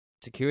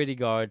security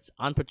guards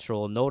on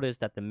patrol noticed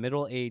that the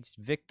middle-aged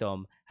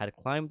victim had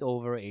climbed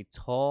over a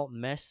tall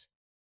mesh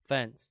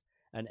fence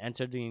and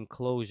entered the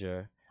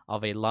enclosure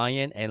of a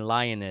lion and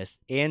lioness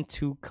and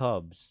two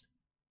cubs.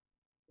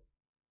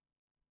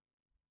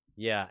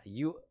 Yeah,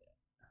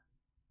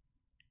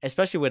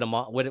 especially with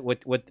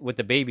with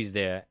the babies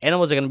there.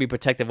 Animals are going to be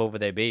protective over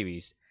their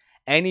babies.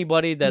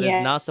 Anybody that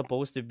is not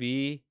supposed to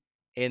be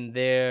in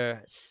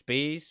their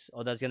space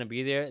or that's going to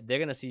be there, they're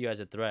going to see you as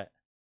a threat.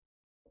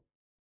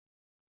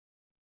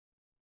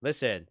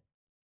 Listen,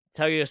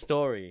 tell you a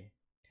story.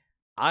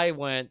 I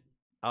went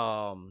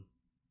I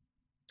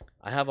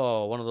have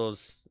one of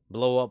those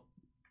blow up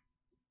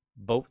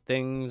boat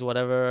things,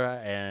 whatever,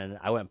 and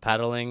I went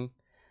paddling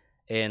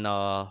in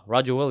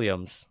Roger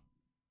Williams.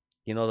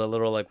 You know, the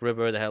little like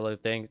river, the hell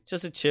of thing.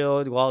 Just to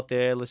chill, go out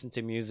there, listen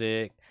to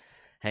music,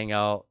 hang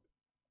out.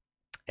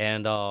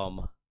 And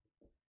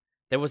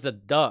there was the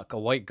duck, a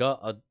white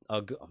duck,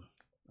 a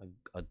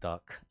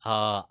duck.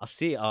 Oh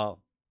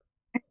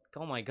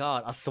my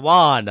god, a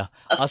swan.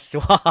 A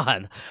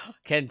swan.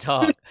 Can't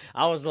talk.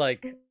 I was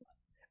like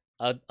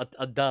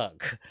a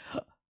duck.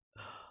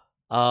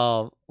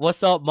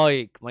 What's up,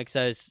 Mike? Mike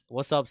says,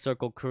 "What's up,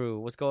 Circle Crew?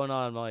 What's going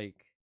on,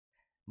 Mike?"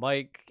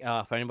 Mike,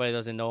 for anybody that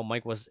doesn't know,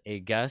 Mike was a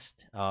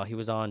guest. He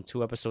was on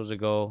 2 episodes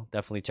ago.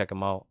 Definitely check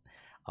him out.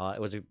 It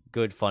was a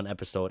good, fun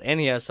episode, and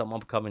he has some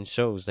upcoming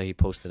shows that he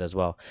posted as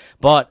well.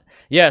 But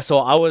yeah, so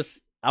I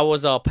was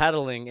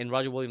paddling in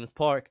Roger Williams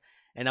Park,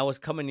 and I was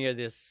coming near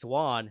this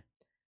swan.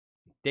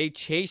 They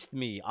chased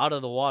me out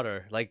of the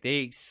water, like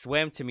they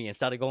swam to me and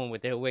started going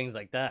with their wings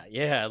like that.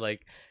 Yeah,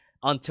 like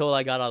until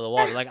I got out of the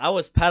water. Like I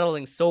was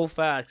paddling so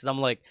fast because I'm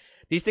like,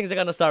 these things are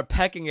gonna start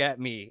pecking at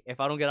me if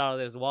I don't get out of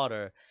this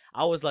water.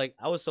 I was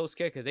so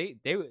scared because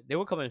they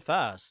were coming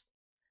fast.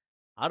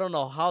 I don't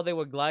know how they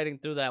were gliding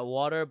through that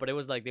water, but it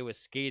was like they were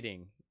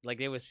skating. Like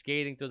they were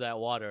skating through that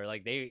water.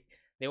 Like they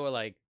were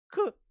like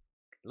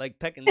like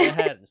pecking their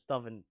head and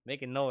stuff and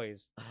making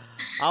noise.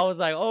 I was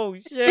like, oh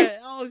shit,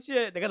 oh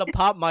shit. They're gonna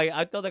pop my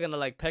I thought they're gonna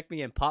like peck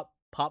me and pop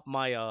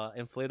my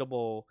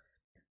inflatable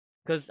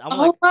cause I'm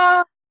like Oh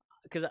wow.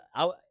 cause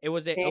it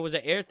was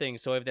an air thing,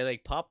 so if they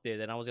like popped it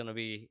then I was gonna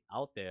be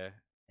out there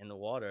in the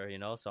water, you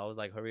know? So I was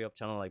like hurry up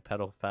trying to like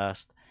pedal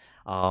fast.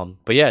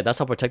 But yeah, that's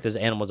how protective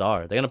animals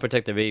are. They're gonna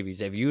protect their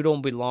babies. If you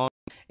don't belong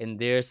in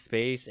their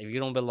space, if you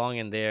don't belong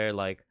in their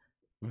like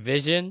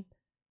vision,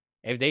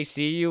 if they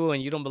see you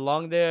and you don't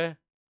belong there,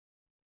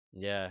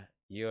 yeah,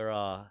 you're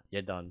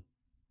done.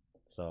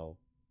 So,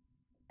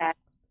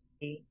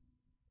 Exactly.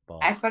 but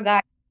I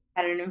forgot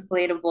I had an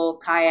inflatable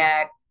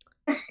kayak.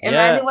 Imagine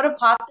yeah, they would have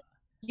popped.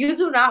 You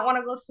do not want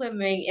to go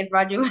swimming in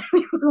Roger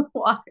Williams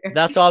water.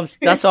 that's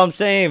what I'm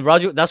saying,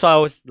 Roger. That's why I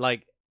was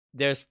like,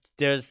 there's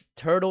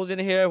turtles in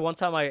here. I went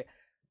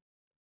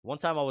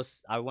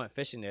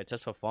fishing there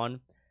just for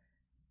fun,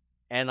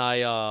 and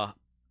I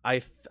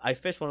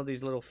fished one of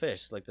these little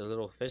fish, like the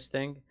little fish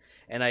thing,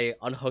 and I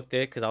unhooked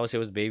it because obviously it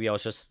was baby. I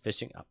was just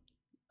fishing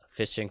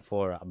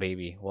for a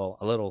baby, well,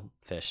 a little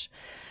fish,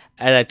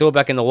 and I threw it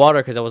back in the water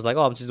because I was like,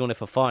 oh, I'm just doing it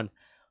for fun.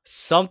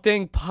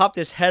 Something popped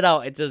his head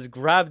out and just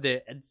grabbed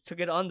it and took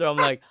it under. I'm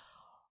like,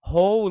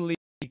 holy!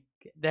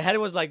 The head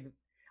was like,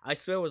 I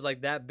swear it was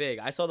like that big.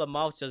 I saw the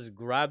mouth just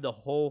grab the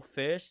whole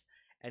fish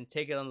and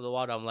take it under the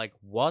water. I'm like,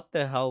 what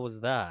the hell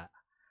was that?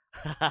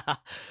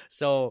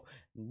 So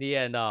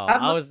yeah, no,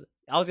 I'm I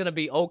was gonna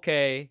be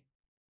okay.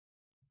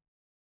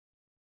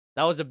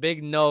 That was a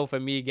big no for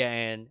me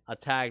getting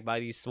attacked by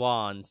these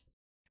swans.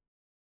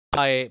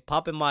 I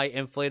popping my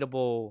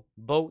inflatable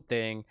boat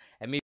thing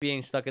and me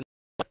being stuck in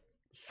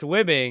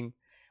swimming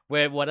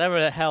with whatever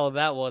the hell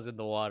that was in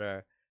the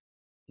water.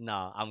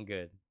 Nah, I'm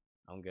good.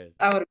 I'm good.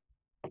 I would.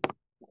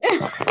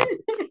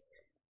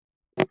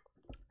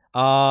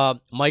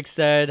 Mike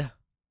said.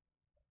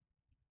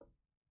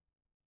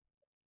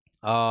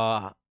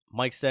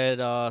 Mike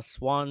said.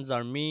 Swans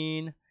are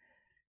mean,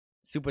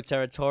 super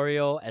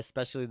territorial,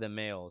 especially the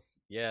males.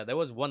 Yeah, there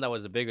was one that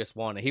was the biggest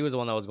one. He was the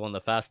one that was going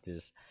the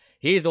fastest.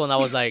 He's the one that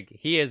was like,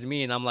 he is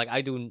mean. I'm like,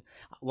 I do.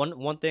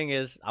 One thing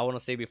is, I want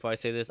to say before I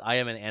say this, I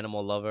am an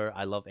animal lover.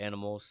 I love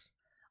animals.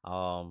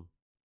 Um,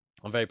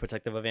 I'm very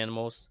protective of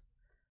animals.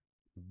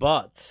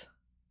 But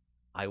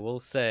I will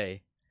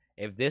say,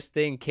 if this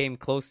thing came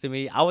close to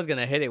me, I was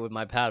gonna hit it with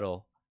my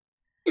paddle.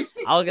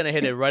 I was gonna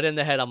hit it right in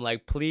the head. I'm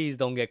like, please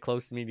don't get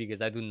close to me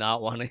because I do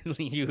not want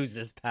to use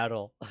this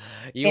paddle.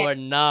 You are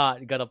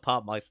not gonna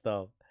pop my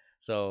stuff.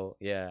 So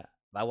yeah,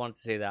 I wanted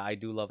to say that I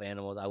do love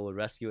animals. I will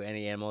rescue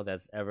any animal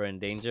that's ever in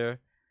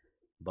danger.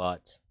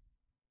 But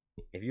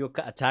if you're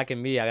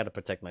attacking me, I gotta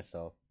protect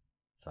myself.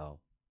 So,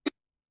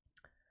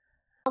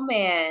 Oh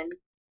man,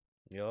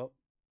 yup.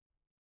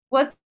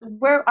 was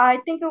where I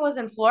think it was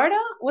in Florida.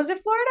 Was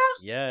it Florida?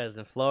 Yeah, it's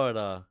in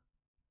Florida.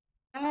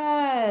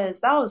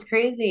 Yes, that was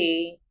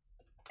crazy.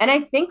 And I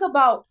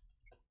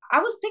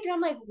was thinking,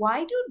 I'm like,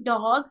 why do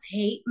dogs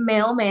hate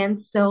mailman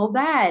so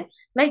bad?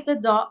 Like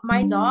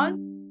my dog,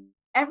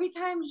 every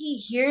time he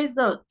hears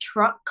the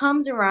truck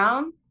comes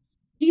around,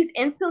 he's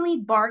instantly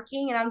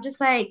barking, and I'm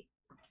just like,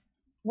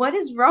 what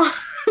is wrong?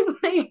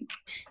 Like,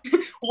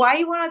 why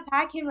you want to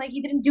attack him? Like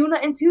he didn't do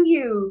nothing to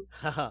you.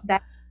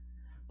 That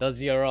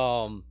does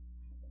your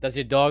does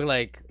your dog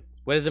like?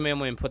 Where does the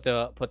mailman put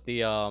the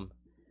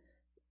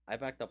I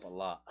backed up a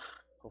lot.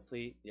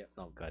 Hopefully, yeah,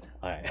 no, good.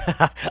 All right.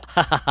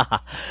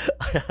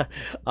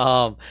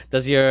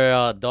 Does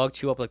your dog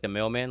chew up like the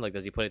mailman? Like,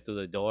 does he put it through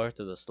the door,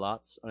 through the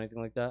slots, or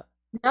anything like that?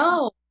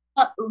 no,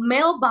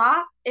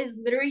 mailbox is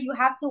literally you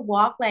have to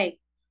walk like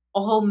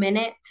a whole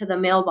minute to the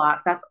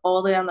mailbox. That's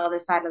all the way on the other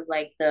side of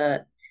like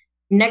the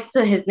next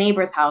to his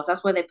neighbor's house.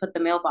 That's where they put the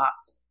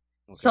mailbox.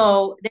 Okay.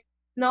 So there's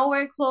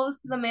nowhere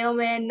close to the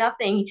mailman,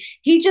 nothing.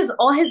 He just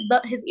all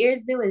his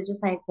ears do is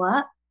just like,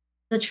 what?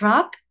 The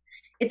truck?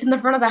 It's in the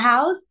front of the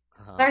house.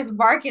 Uh-huh. Starts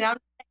barking. I'm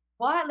like,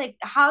 what? Like,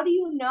 how do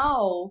you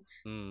know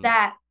Mm.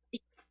 that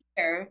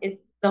here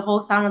is the whole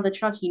sound of the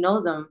truck? He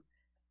knows them.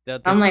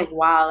 The, I'm the like,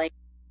 wow, like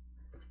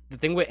the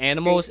thing with it's crazy.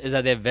 animals is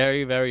that they're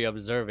very very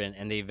observant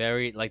and they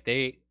very like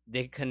they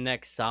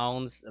connect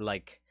sounds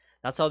like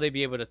that's how they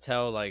be able to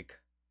tell like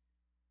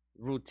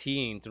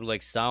routine through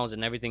like sounds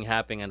and everything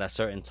happening at a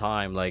certain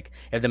time. Like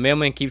if the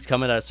mailman keeps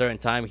coming at a certain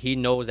time, he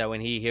knows that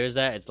when he hears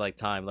that, it's like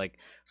time. Like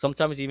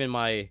sometimes even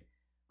my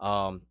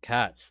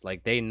cats,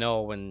 like they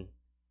know when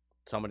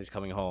somebody's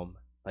coming home.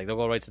 Like they'll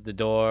go right to the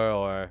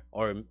door,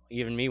 or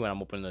even me when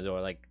I'm opening the door.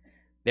 Like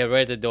they're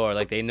right at the door,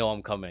 like they know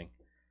I'm coming.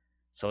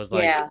 So it's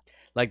like Yeah.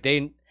 like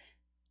they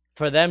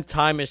for them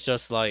time is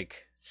just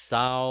like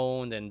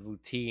sound and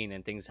routine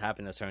and things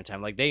happen at a certain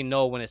time. Like they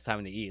know when it's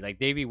time to eat. Like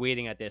they be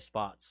waiting at their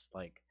spots.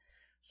 Like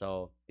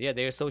so yeah,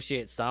 they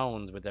associate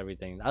sounds with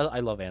everything.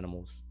 I love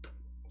animals.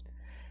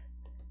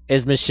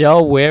 Is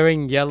Michelle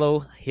wearing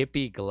yellow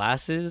hippie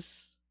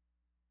glasses?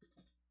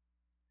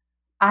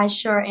 I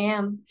sure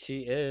am.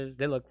 She is.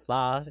 They look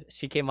fly.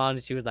 She came on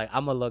and she was like,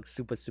 I'm gonna look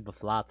super, super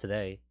fly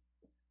today.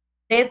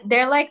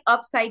 They're like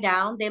upside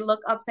down. They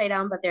look upside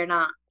down, but they're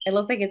not. It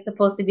looks like it's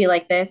supposed to be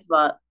like this,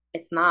 but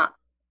it's not.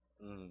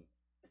 Mm.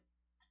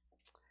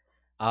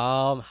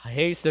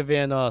 Hey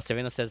Savannah.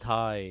 Savannah says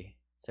hi.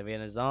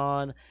 Savannah's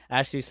on.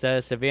 Ashley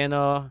says,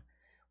 Savannah,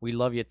 we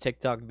love your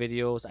TikTok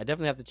videos. I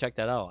definitely have to check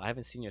that out. I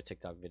haven't seen your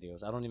TikTok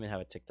videos. I don't even have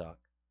a TikTok.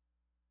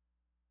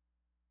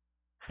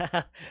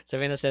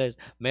 Savannah says,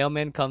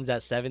 mailman comes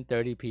at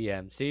 7:30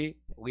 p.m. See?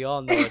 We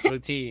all know it's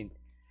routine.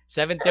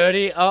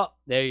 7:30? Oh,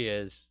 there he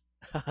is.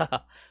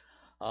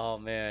 Oh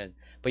man.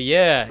 But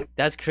yeah,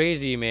 that's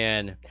crazy,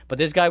 man. But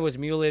this guy was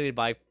mutilated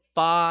by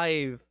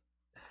five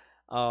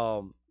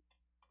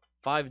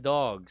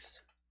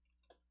dogs.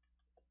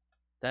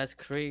 That's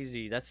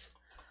crazy. That's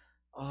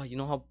oh, you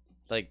know how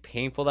like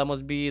painful that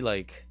must be?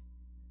 Like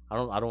I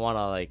don't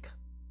wanna like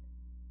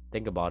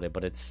think about it,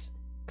 but it's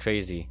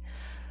crazy.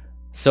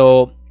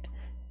 So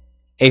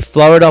a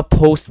Florida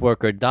post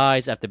worker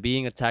dies after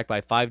being attacked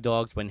by five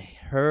dogs when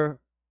her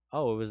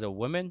it was a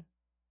woman?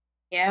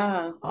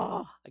 Yeah.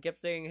 Oh, I kept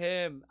saying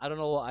him. I don't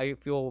know. I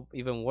feel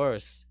even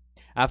worse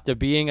after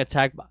being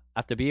attacked.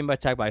 After being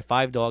attacked by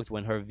five dogs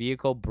when her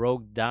vehicle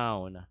broke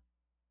down.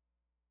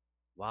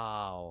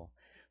 Wow.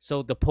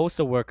 So the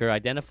postal worker,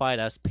 identified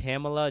as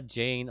Pamela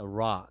Jane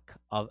Rock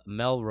of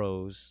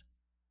Melrose,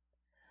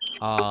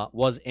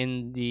 was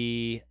in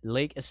the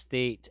Lake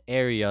Estate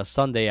area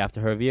Sunday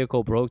after her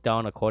vehicle broke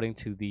down, according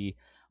to the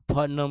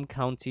Putnam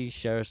County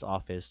Sheriff's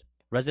Office.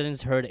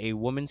 Residents heard a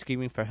woman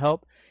screaming for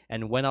help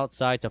and went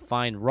outside to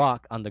find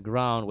Rock on the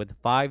ground with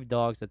five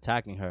dogs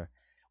attacking her.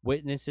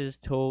 Witnesses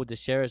told the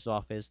sheriff's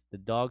office the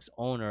dog's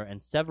owner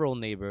and several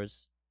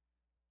neighbors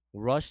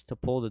rushed to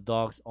pull the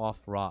dogs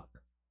off Rock.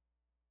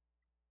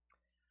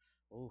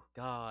 Oh,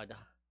 God.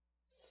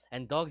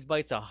 And dogs'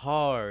 bites are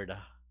hard.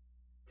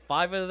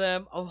 Five of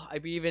them. Oh, I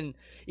be even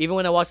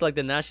when I watch like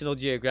the National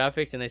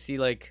Geographics and I see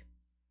like,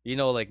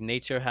 like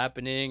nature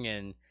happening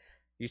and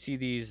you see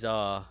these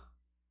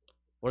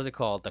what is it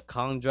called? The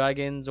Kong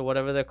dragons or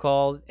whatever they're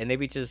called, and they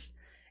be just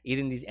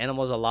eating these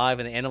animals alive,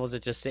 and the animals are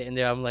just sitting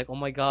there. I'm like, oh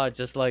my god,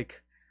 just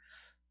like,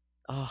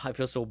 oh, I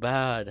feel so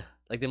bad.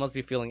 Like they must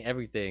be feeling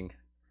everything.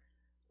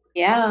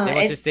 Yeah. They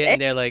must be sitting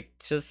there like,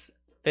 just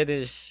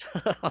finish.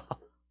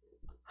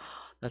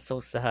 That's so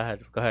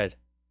sad. Go ahead.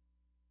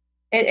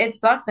 It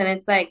sucks, and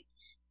it's like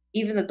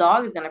even the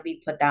dog is gonna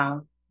be put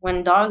down.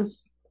 When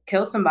dogs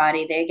kill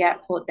somebody, they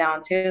get put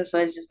down too. So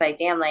it's just like,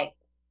 damn, like,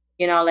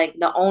 like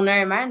the owner,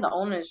 imagine the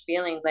owner's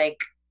feelings, like,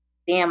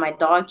 damn, my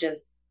dog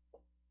just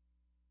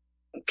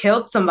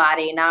killed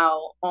somebody.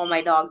 Now all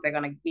my dogs are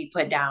gonna be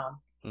put down.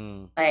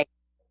 Like,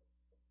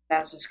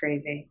 that's just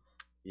crazy.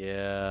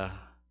 Yeah.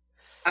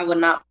 I would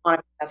not want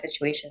to be in that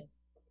situation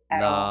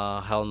at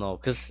all. Hell no.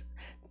 Cause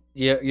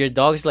your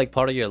dog's like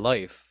part of your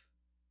life.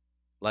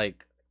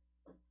 Like,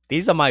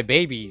 these are my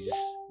babies.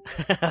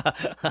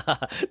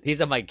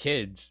 These are my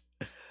kids.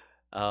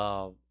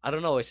 I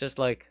don't know. It's just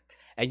like,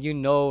 and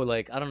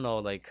like, I don't know,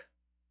 like,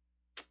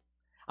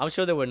 I'm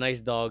sure they were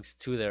nice dogs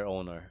to their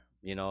owner.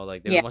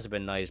 Like they must have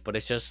been nice, but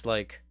it's just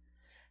like,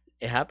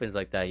 it happens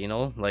like that.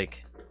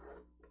 Like,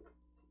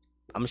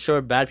 I'm sure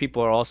bad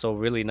people are also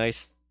really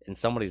nice in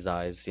somebody's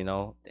eyes.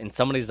 In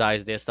somebody's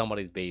eyes, they're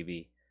somebody's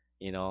baby.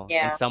 In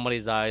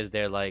somebody's eyes,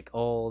 they're like,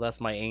 oh, that's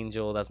my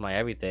angel, that's my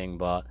everything.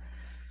 But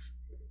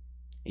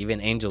even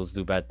angels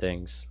do bad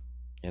things,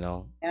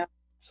 Yeah.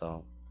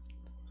 So,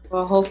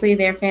 well, hopefully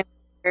their family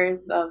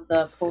members of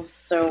the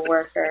postal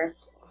worker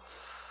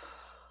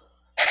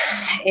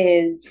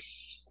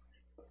is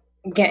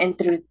getting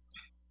through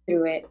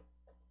it.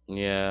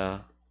 Yeah,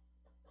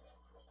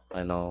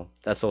 I know.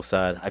 That's so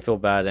sad. I feel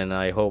bad, and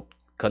I hope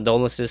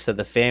condolences to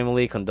the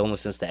family,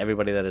 condolences to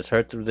everybody that is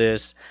hurt through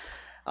this.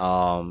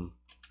 Yeah.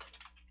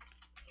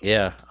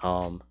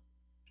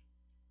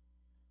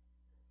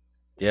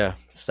 Yeah,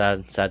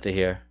 sad to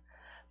hear.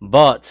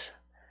 But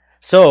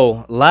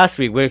so last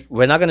week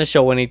we're not gonna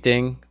show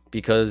anything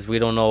because we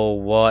don't know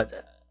what.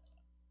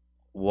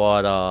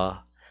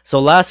 So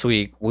last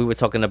week we were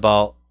talking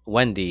about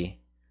Wendy,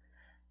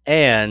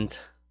 and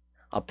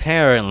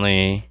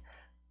apparently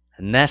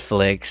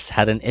Netflix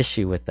had an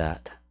issue with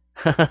that.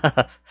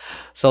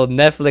 So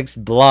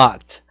Netflix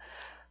blocked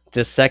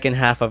the second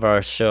half of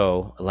our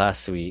show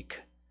last week.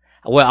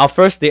 Well,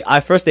 first they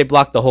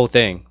blocked the whole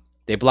thing.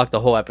 They blocked the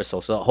whole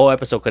episode, so the whole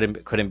episode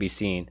couldn't be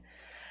seen.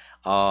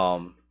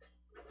 And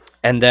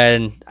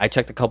then I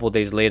checked a couple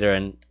days later,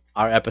 and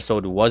our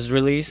episode was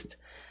released,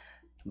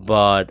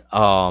 but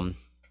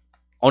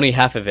only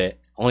half of it,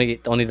 only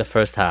the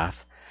first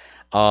half.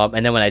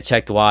 And then when I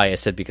checked why, it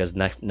said because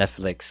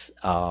Netflix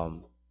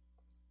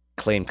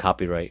claimed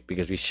copyright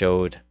because we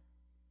showed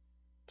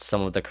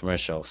some of the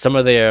commercial, some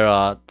of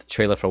their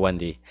trailer for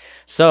Wendy.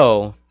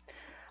 So,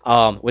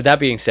 with that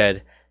being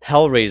said,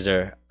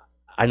 Hellraiser.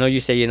 I know you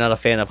say you're not a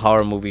fan of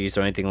horror movies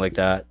or anything like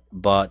that,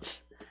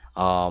 but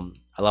I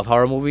love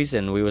horror movies,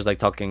 and we was like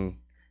talking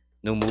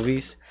new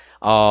movies.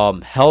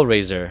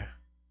 Hellraiser.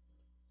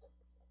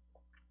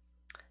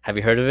 Have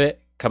you heard of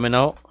it coming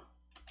out?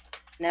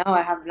 No,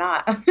 I have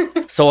not.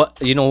 So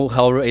you know who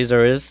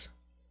Hellraiser is?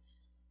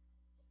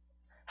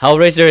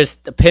 Hellraiser is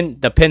the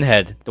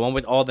pinhead, the one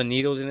with all the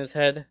needles in his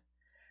head.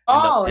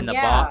 Oh, and the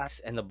yeah.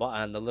 box and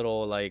the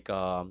little like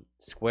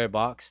square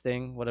box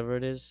thing, whatever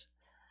it is.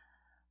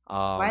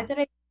 Why did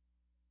I?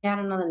 They had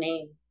another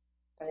name.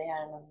 Or they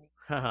had another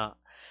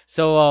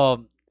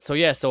name. So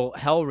yeah, so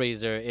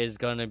Hellraiser is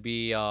gonna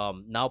be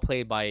now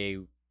played by a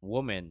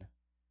woman.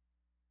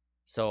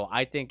 So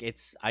I think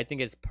it's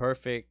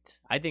perfect.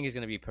 I think it's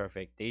gonna be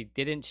perfect. They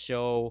didn't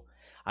show.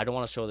 I don't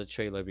want to show the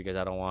trailer because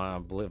I don't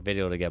want a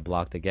video to get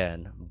blocked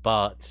again.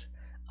 But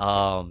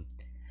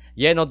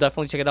yeah, no,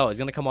 definitely check it out. It's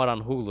gonna come out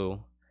on Hulu,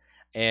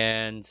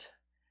 and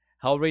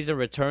Hellraiser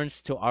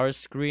returns to our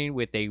screen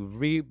with a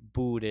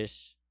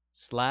rebootish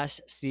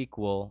 /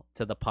 sequel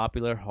to the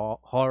popular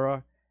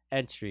horror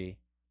entry.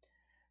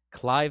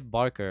 Clive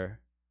Barker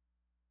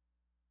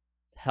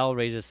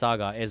Hellraiser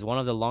saga is one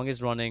of the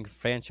longest running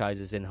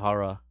franchises in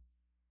horror.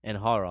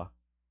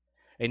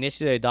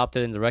 Initially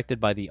adopted and directed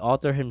by the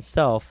author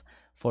himself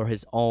for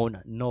his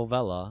own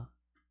novella,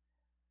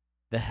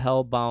 The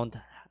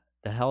Hellbound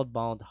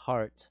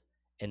Heart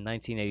in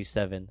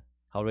 1987.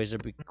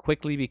 Hellraiser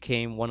quickly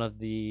became one of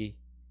the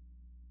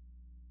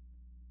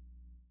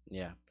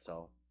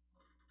so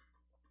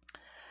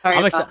Sorry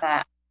I'm about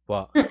that.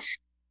 What?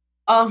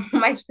 Oh,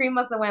 my screen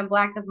must have went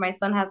black because my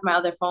son has my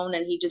other phone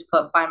and he just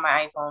put "Find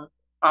my iPhone"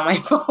 on my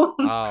phone.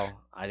 Oh,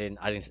 I didn't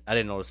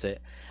notice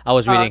it. I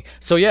was reading.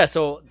 So yeah,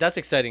 so that's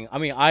exciting. I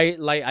mean,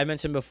 I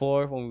mentioned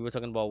before when we were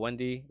talking about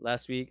Wendy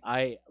last week.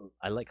 I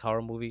like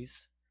horror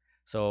movies,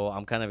 so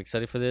I'm kind of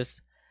excited for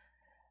this.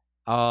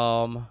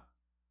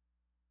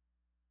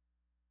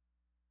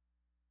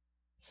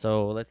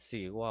 So let's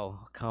see.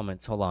 Wow,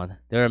 comments. Hold on.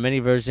 There are many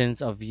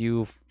versions of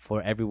you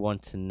for everyone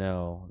to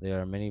know. There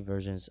are many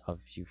versions of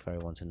you for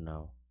everyone to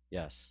know.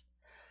 Yes.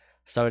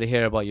 Sorry to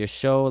hear about your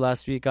show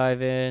last week,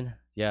 Ivan.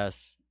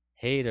 Yes.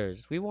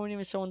 Haters. We weren't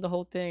even showing the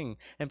whole thing.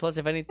 And plus,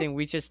 if anything,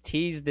 we just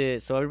teased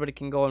it so everybody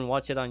can go and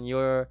watch it on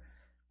your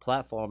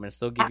platform and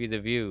still give you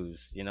the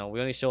views. You know, we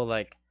only show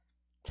like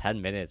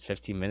 10 minutes,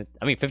 15 minutes.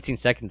 I mean, 15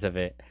 seconds of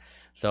it.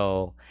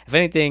 So, if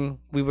anything,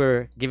 we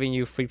were giving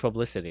you free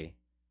publicity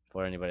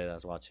for anybody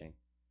that's watching.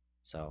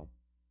 So,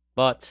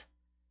 but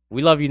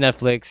we love you,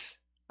 Netflix.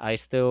 I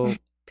still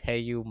pay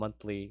you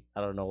monthly.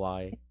 I don't know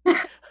why.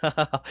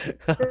 Because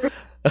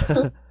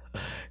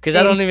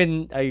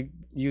I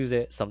use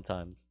it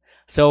sometimes.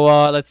 So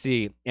let's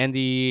see. And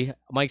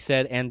Mike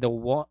said, and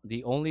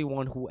the only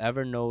one who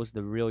ever knows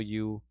the real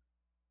you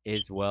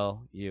is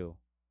you.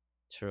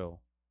 True.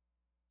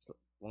 So,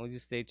 as long as you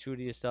stay true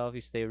to yourself,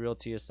 you stay real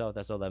to yourself.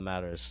 That's all that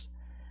matters.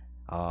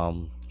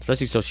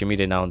 Especially social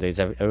media nowadays.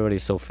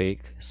 Everybody's so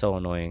fake, so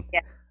annoying.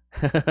 Yeah.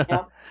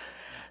 Yeah.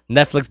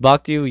 Netflix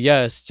blocked you?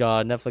 Yes,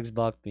 John. Netflix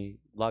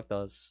blocked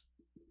us.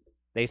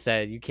 They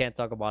said you can't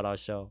talk about our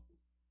show.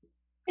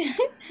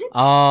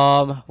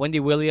 Wendy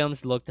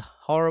Williams looks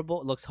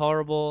horrible.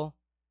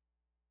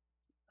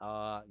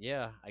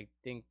 Yeah, I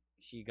think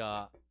she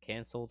got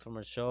canceled from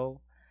her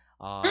show.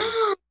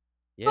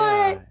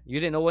 Yeah, you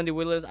didn't know Wendy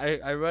Williams?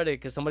 I read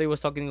it because somebody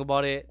was talking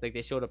about it. Like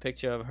they showed a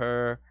picture of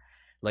her,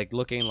 like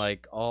looking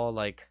like all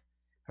like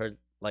her,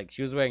 like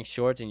she was wearing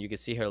shorts and you could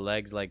see her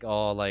legs like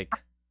all like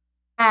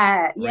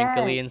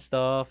wrinkly and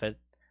stuff.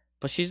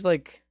 But she's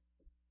like,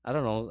 I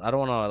don't know. I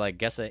don't want to like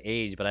guess her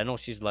age, but I know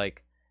she's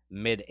like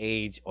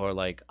mid-age or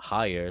like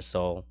higher.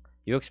 So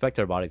you expect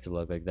her body to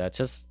look like that.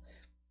 Just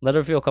let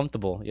her feel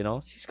comfortable. You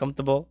know, she's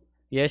comfortable.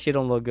 Yeah, she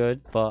don't look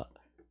good, but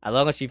as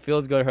long as she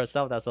feels good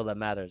herself, that's all that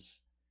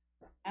matters.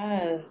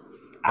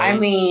 Yes, Right? I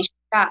mean,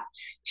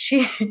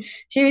 she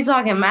be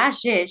talking mad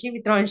shit. She be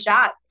throwing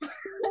shots.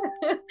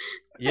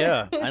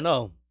 Yeah, I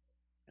know.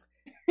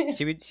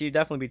 She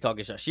definitely be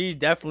talking shit. She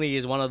definitely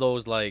is one of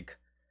those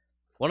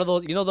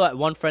you know that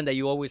one friend that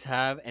you always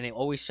have and they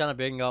always trying to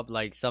bring up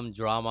like some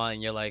drama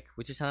and you're like,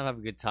 we're just trying to have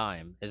a good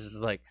time. It's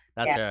just like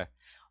that's her.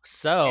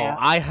 So Yeah.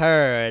 I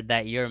heard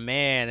that your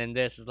man and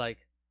this is like,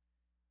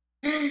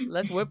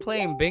 we're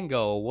playing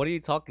bingo. What are you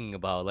talking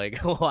about? Like,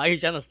 why are you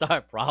trying to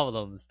start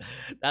problems?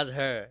 That's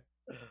her.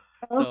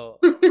 So,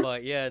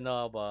 but yeah,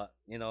 no, but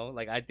you know,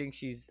 like I think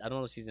I don't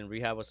know if she's in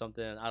rehab or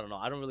something. I don't know.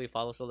 I don't really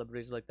follow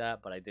celebrities like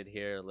that, but I did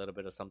hear a little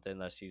bit of something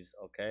that she's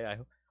okay.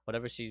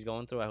 Whatever she's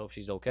going through, I hope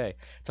she's okay.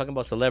 Talking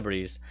about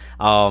celebrities,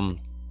 not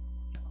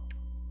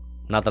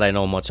Not that I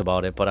know much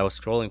about it, but I was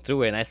scrolling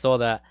through it and I saw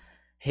that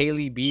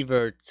Haley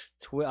Beaver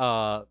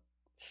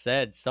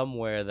said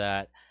somewhere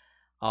that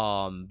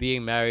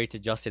being married to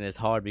Justin is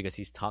hard because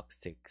he's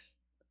toxic.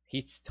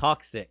 He's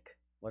toxic.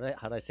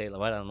 How do I say it?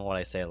 I don't know what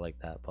I say it like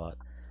that, but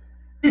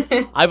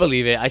I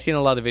believe it. I seen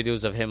a lot of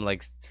videos of him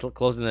like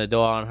closing the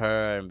door on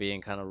her and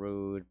being kind of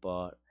rude,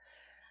 but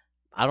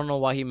I don't know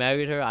why he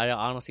married her. I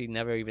honestly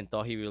never even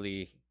thought he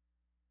really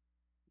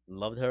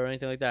loved her or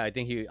anything like that.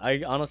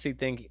 I honestly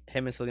think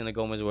him and Selena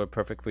Gomez were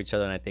perfect for each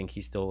other, and I think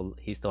he still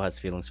has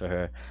feelings for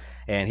her,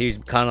 and he's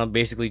kind of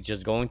basically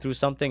just going through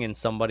something, and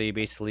somebody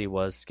basically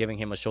was giving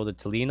him a shoulder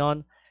to lean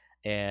on,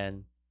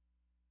 and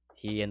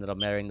he ended up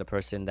marrying the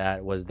person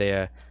that was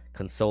there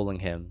consoling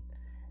him,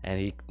 and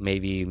he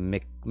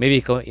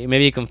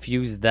maybe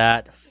confused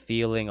that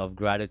feeling of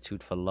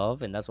gratitude for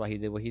love, and that's why he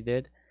did what he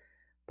did,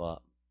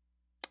 but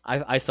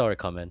I saw it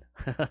coming.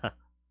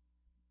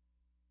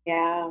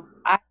 Yeah.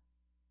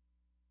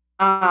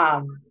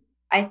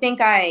 I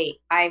think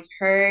I've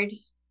heard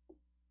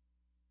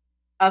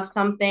of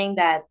something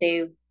that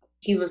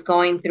he was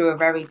going through a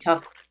very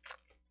tough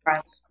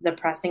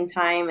depressing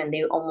time, and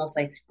they almost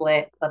like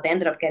split, but they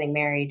ended up getting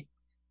married.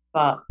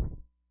 But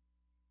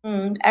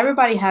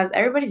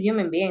everybody's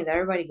human beings.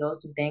 Everybody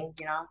goes through things,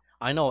 you know.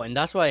 I know, and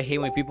that's why I hate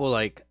when people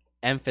like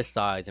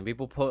emphasize and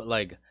people put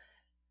like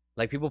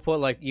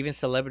even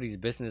celebrities'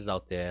 business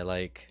out there,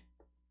 like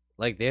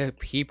they're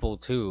people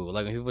too.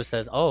 Like when people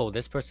says, "Oh,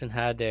 this person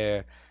had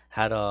a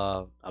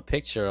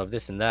picture of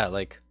this and that,"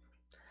 like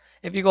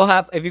if you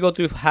go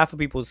through half of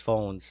people's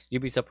phones,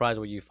 you'd be surprised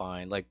what you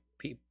find. Like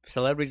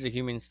celebrities are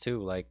humans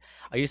too. Like,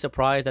 are you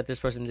surprised that this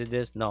person did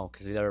this? No,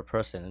 because they're a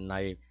person, and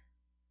they're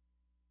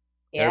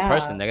a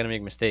person. They're gonna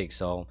make mistakes.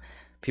 So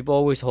people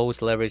always hold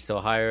celebrities to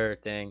a higher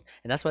thing,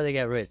 and that's why they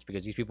get rich,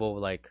 because these people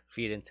like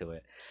feed into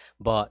it.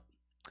 But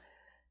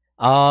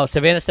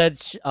Savannah said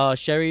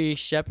Sherri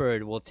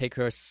Shepherd will take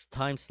her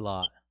time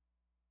slot.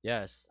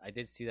 Yes, I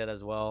did see that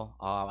as well.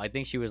 I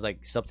think she was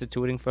like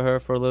substituting for her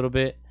for a little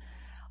bit.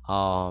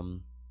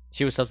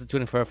 She was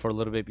substituting for her for a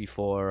little bit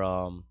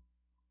before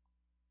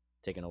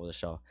taking over the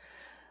show.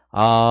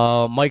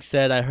 Mike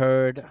said, I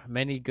heard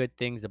many good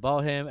things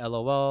about him.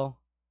 LOL.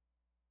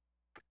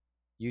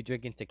 You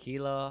drinking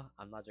tequila?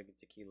 I'm not drinking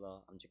tequila.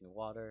 I'm drinking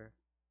water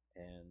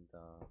and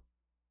a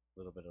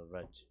little bit of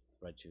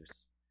red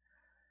juice.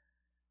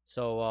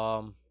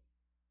 So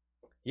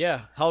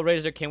yeah,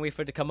 Hellraiser, can't wait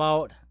for it to come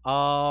out.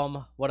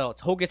 What else?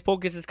 Hocus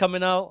Pocus is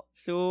coming out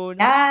soon.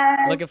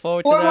 Yes. Looking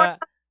forward to that.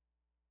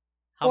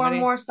 How many?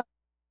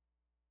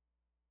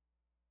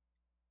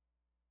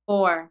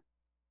 Four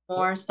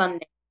more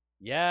Sundays.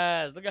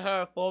 Yes, look at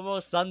her. 4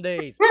 more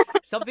Sundays.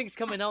 Something's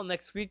coming out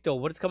next week though.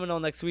 What is coming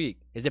out next week?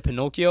 Is it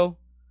Pinocchio?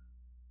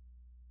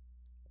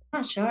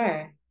 Not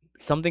sure.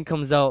 Something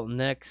comes out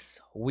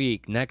next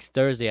week, next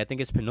Thursday. I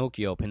think it's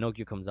Pinocchio.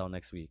 Pinocchio comes out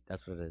next week.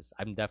 That's what it is.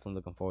 I'm definitely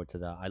looking forward to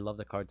that. I love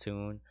the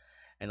cartoon,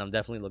 and I'm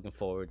definitely looking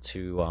forward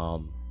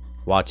to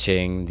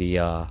watching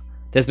the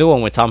this new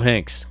one with Tom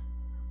Hanks.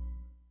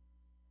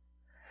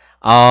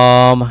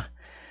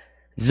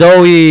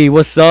 Zoe,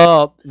 what's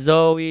up?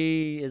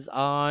 Zoe is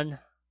on.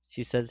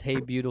 She says, "Hey,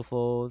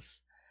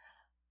 beautifuls."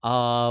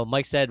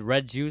 Mike said,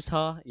 "Red juice,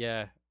 huh?"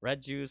 Yeah,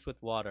 red juice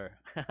with water.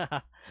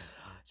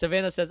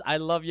 Savannah says, I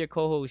love your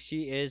co-host.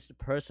 She is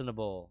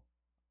personable.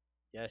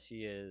 Yeah,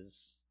 she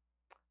is.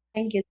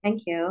 Thank you.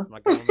 That's my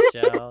girl,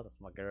 Michelle. That's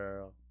my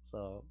girl.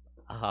 So,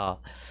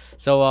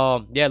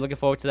 yeah, looking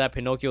forward to that.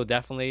 Pinocchio,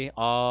 definitely.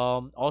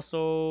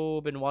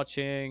 Also been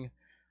watching.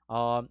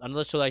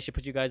 Another show that I should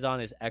put you guys on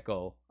is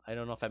Echo. I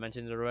don't know if I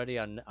mentioned it already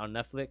on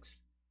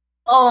Netflix.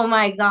 Oh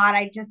my god,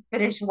 I just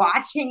finished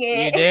watching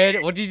it. You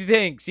did? What did you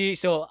think? See,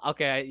 so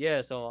okay,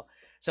 yeah, so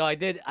I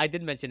did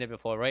mention it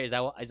before, right? Is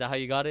that how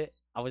you got it?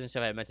 I wasn't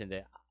sure if I mentioned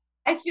it.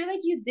 I feel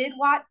like you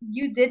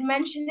did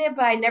mention it,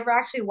 but I never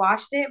actually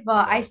watched it.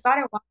 But okay. I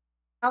started watching.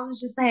 I was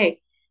just like,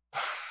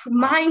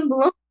 mind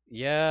blown.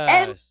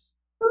 Yes.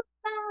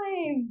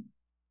 Time.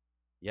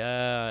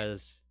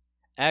 Yes.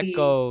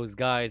 Echoes,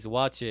 guys,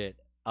 watch it.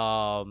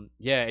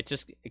 Yeah,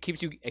 it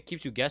keeps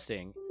you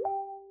guessing.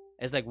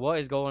 It's like, what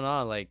is going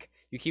on? Like,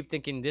 you keep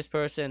thinking this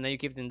person, and then you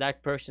keep thinking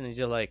that person, and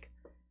you're like,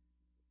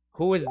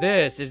 who is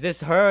this? Is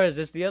this her? Is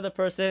this the other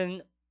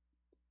person?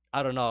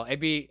 I don't know. It'd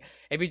be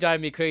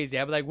driving me crazy.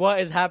 I'd be like, what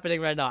is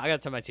happening right now? I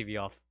gotta turn my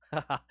TV off.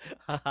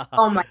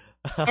 Oh my!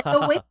 And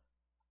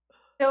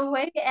the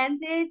way it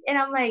ended, and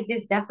I'm like,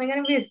 there's definitely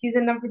gonna be a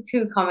season number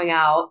 2 coming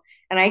out,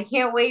 and I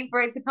can't wait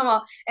for it to come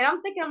out. And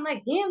I'm thinking, I'm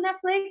like, damn,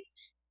 Netflix!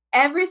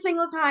 Every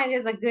single time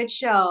there's a good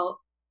show,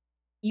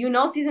 you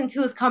know, season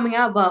 2 is coming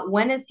out, but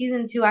when is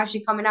season 2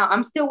 actually coming out?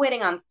 I'm still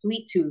waiting on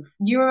Sweet Tooth.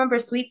 Do you remember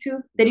Sweet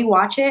Tooth? Did you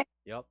watch it?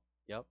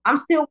 Yep.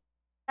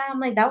 I'm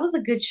like, that was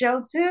a good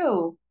show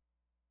too.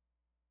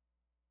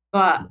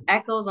 But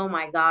Echoes, oh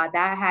my god,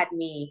 that had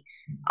me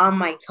on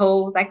my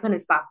toes. I couldn't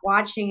stop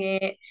watching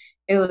it.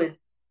 It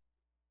was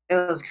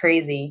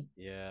crazy.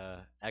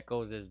 Yeah,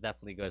 Echoes is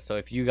definitely good. So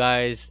if you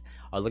guys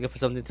are looking for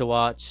something to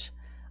watch,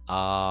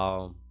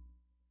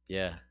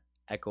 yeah,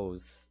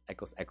 Echoes. Yeah,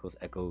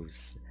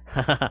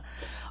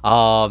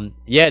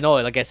 no,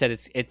 like I said,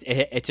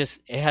 it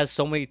just it has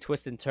so many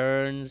twists and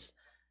turns,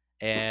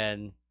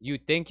 and you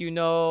think you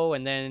know,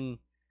 and then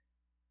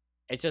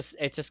it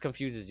just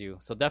confuses you.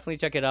 So definitely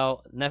check it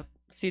out.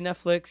 See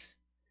Netflix,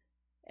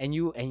 and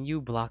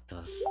you blocked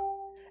us,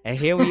 and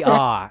here we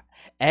are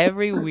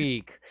every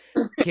week,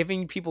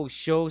 giving people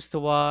shows to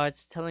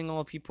watch, telling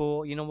all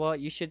people, you know what,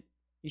 you should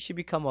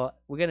become a.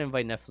 We're gonna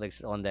invite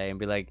Netflix on day and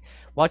be like,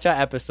 watch our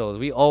episodes.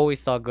 We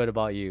always talk good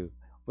about you.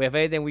 If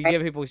anything, we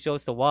give people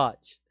shows to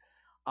watch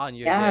on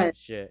your Yeah. damn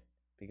shit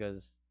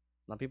because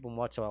not people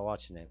watch about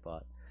watching it,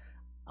 but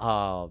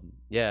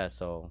yeah.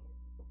 So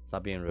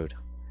stop being rude.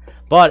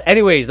 But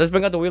anyways, let's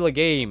bring out the wheel of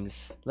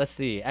games. Let's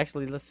see.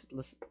 Actually, let's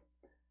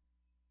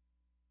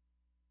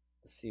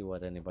see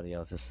what anybody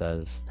else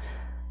says.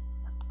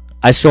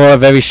 I saw a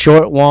very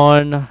short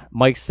one.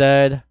 Mike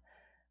said,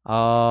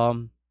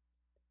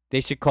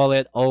 they should call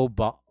it oh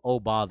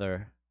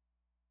bother.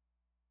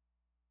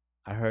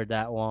 I heard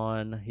that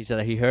one. He said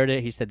that he heard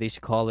it. He said they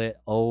should call it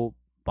oh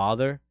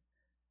bother.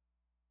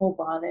 Oh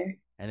bother.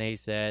 And then he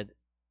said,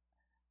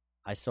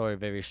 I saw a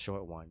very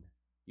short one.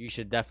 You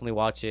should definitely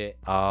watch it.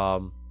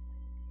 The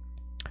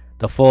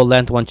full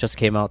length one just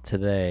came out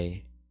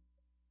today.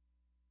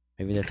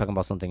 Maybe they're talking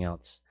about something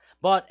else.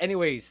 But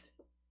anyways,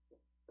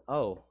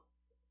 oh,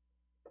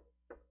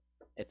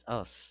 it's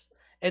us.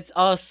 It's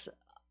us.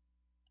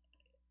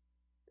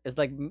 It's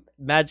like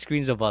mad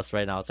screens of us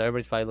right now, so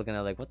everybody's probably looking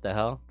at like, what the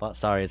hell? But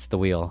sorry, it's the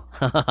wheel.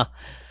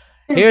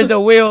 Here's the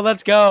wheel.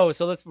 Let's go.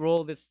 So let's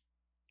roll this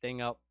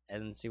thing up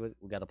and see what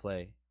we gotta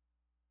play.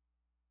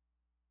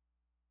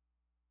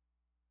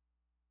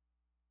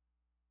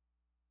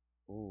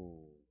 Ooh.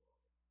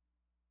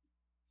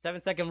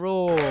 7-second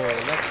rule.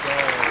 Let's go.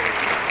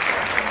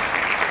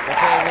 We'll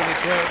play it really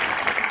quick.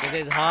 It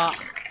is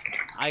hot.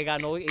 I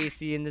got no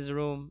AC in this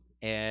room,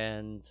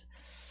 and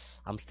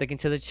I'm sticking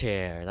to the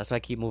chair. That's why I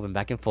keep moving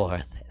back and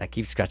forth. I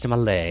keep scratching my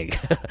leg.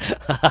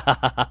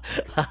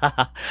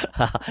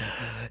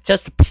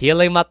 Just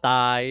peeling my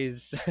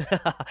thighs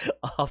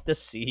off the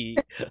seat.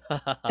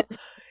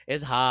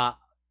 It's hot.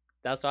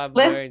 That's why I'm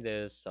wearing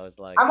this. So it's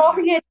like I'm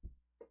over here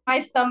my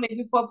stomach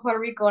before Puerto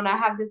Rico, and I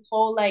have this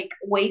whole like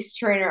waist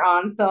trainer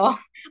on, so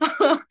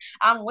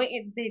I'm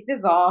waiting to take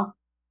this off.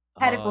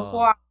 Had it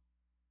before.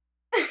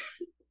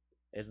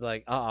 It's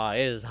like it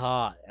is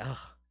hot.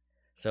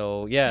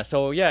 So yeah,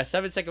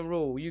 7-second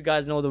rule. You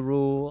guys know the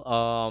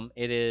rule.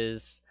 It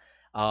is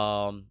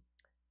a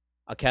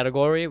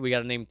category. We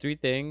gotta name 3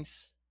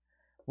 things.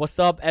 What's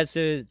up,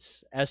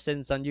 Essence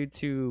on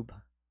YouTube?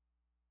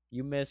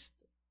 You missed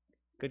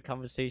good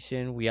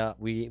conversation. We at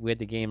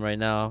the game right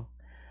now.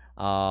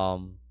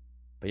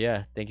 But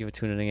yeah, thank you for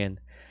tuning in.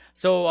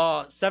 So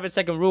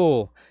 7-second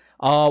rule.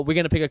 We're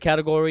gonna pick a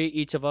category.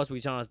 Each of us,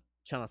 we trying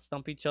to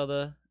stump each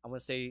other. I'm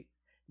gonna say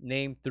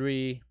name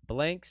 3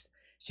 blanks.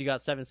 She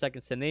got 7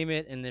 seconds to name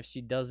it, and if she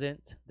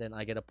doesn't, then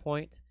I get a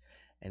point.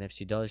 And if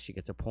she does, she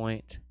gets a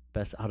point.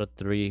 Best out of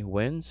 3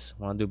 wins.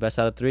 Want to do best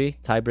out of 3?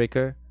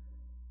 Tiebreaker?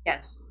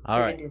 Yes.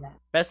 All right. Can do that.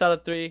 Best out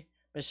of 3.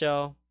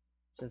 Michelle,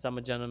 since I'm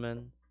a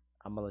gentleman,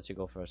 I'm going to let you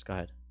go first. Go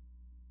ahead.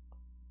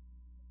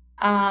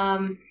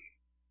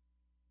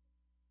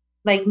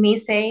 Like me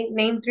say,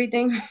 name 3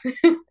 things?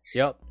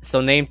 Yep.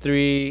 So name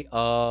 3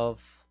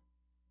 of...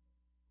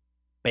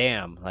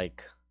 Bam.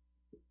 Like,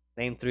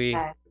 name 3...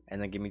 Okay. And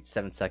then give me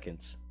 7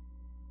 seconds.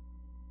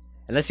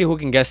 And let's see who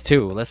can guess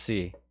 2. Let's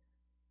see.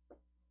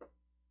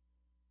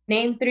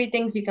 Name 3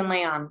 things you can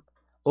lay on.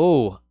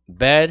 Ooh,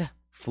 bed,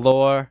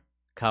 floor,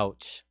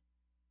 couch.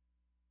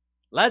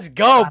 Let's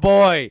go,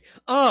 boy.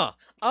 I'm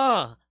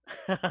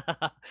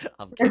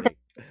kidding.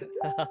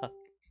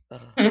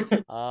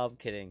 I'm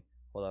kidding.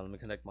 Hold on, let me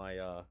connect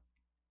my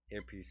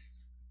earpiece.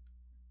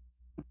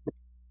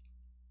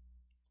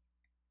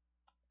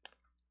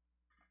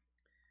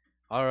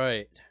 All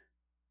right.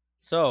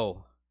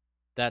 So,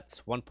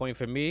 that's 1 point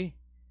for me.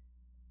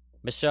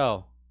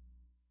 Michelle,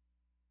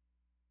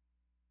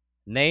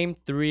 name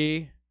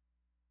 3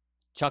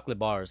 chocolate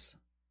bars.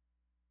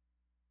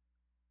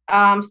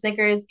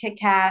 Snickers, Kit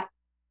Kat,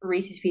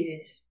 Reese's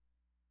Pieces.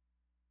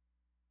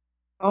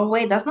 Oh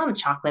wait, that's not a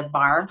chocolate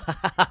bar.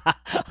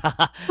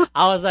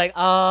 I was like,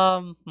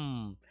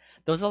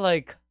 those are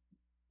like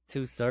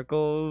 2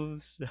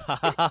 circles.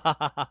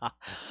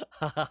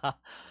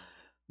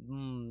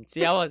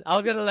 See, I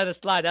was gonna let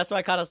it slide. That's why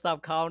I kind of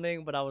stopped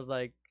counting. But I was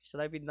like, should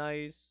I be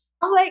nice?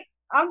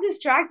 I'm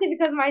distracted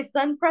because my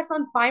son pressed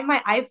on Find My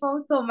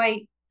iPhone, so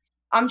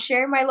I'm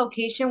sharing my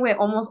location with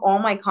almost all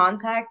my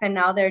contacts, and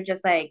now they're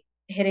just like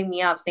hitting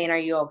me up saying, "Are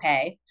you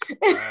okay?"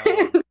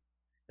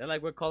 They're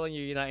like, "We're calling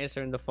you. You're not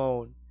answering the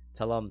phone."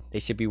 Tell them they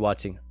should be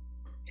watching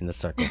in the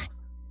circle.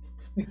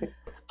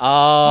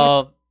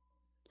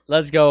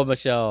 Let's go,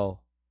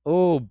 Michelle.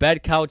 Ooh,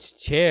 bed,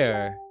 couch,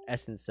 chair.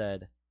 Essence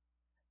said.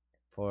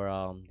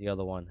 For the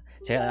other one.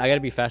 See, I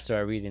gotta be faster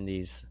at reading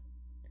these.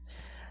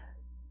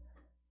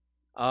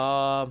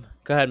 Go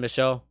ahead,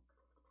 Michelle.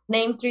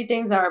 Name 3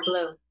 things that are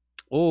blue.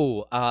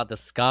 Ooh, the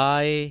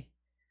sky,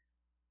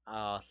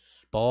 A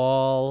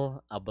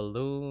ball, a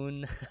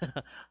balloon.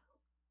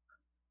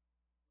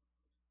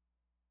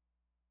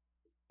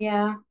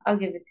 Yeah, I'll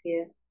give it to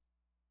you.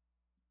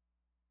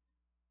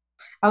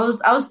 I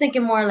was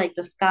thinking more like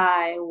the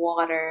sky,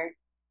 water.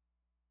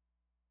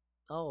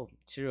 Oh,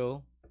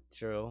 true,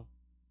 true.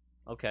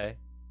 Okay,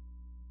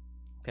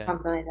 okay.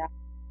 Something like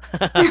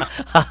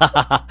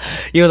that.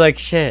 You were like,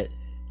 shit.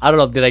 I don't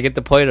know. Did I get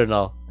the point or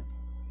no?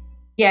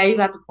 Yeah, you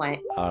got the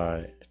point. All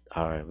right.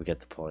 We get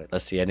the point.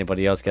 Let's see.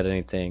 Anybody else get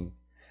anything?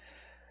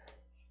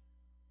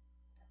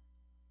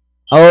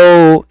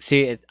 Oh,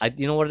 see,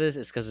 you know what it is?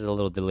 It's because it's a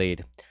little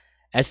delayed.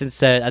 Essence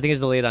said, I think it's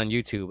delayed on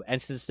YouTube.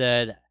 Essence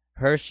said,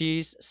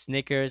 Hershey's,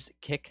 Snickers,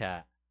 Kit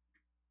Kat.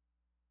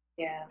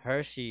 Yeah.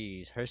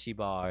 Hershey's, Hershey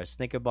bars,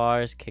 Snicker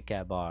bars, Kit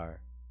Kat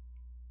bar.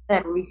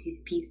 That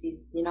Reese's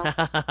Pieces, you know?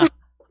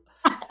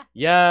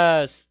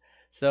 Yes.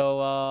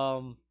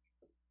 So,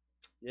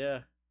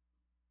 yeah.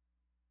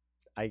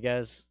 I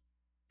guess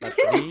that's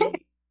me.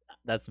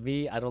 That's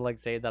me. I don't like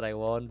saying that I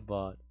won,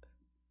 but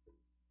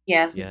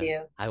Yes, it's yeah,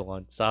 you. I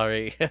won.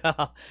 Sorry.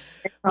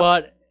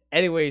 But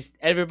anyways,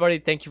 everybody,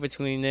 thank you for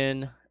tuning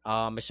in.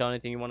 Michelle,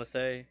 anything you want to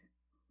say?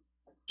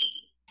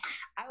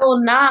 I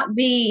will not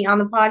be on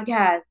the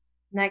podcast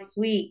next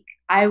week.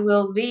 I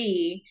will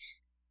be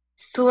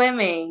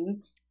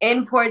swimming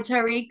in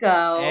Puerto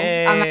Rico.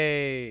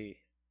 Hey.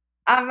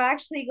 I'm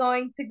actually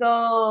going to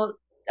go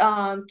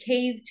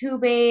cave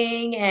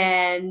tubing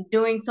and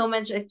doing so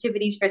much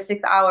activities for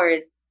 6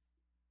 hours.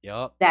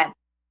 Yup.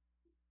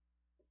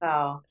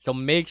 So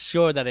make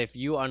sure that if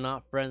you are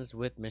not friends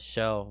with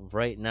Michelle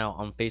right now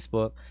on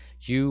Facebook,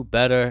 you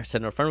better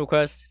send her a friend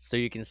request so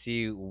you can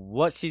see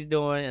what she's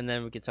doing, and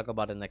then we can talk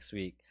about it next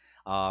week.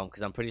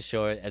 Because I'm pretty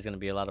sure it's gonna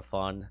be a lot of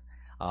fun.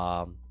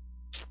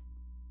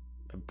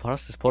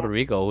 Plus, it's Puerto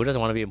Rico. Who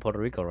doesn't want to be in Puerto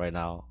Rico right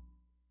now?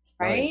 It's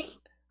right?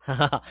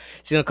 Nice.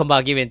 She's gonna come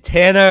back giving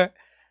Tanner,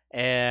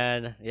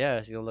 and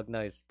yeah, she's gonna look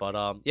nice.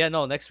 But yeah,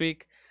 no, next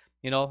week,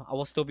 I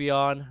will still be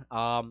on.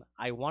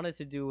 I wanted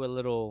to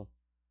do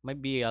might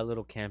be a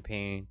little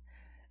campaign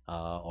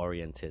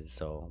oriented,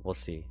 so we'll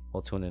see.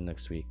 We'll tune in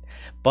next week.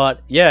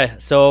 But yeah,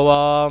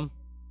 so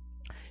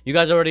you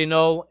guys already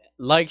know,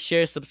 like,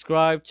 share,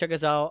 subscribe, check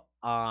us out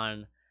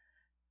on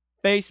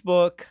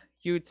Facebook,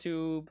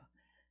 YouTube,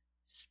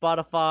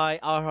 Spotify,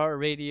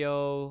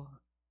 iHeartRadio,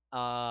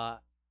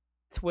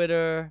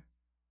 Twitter,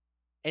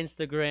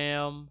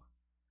 Instagram,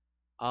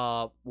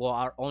 well,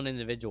 our own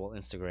individual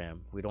Instagram.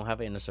 We don't have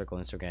an Inner Circle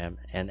Instagram,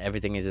 and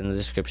everything is in the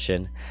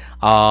description.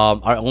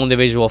 Our own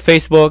individual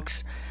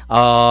Facebooks,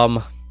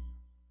 all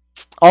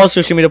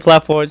social media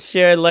platforms.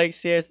 Share, like,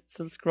 share,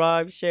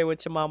 subscribe, share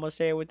with your mama,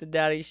 share with the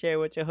daddy, share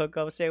with your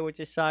hookup, share with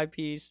your side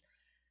piece,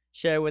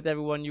 share with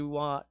everyone you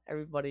want,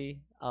 everybody,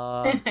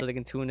 so they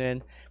can tune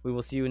in. We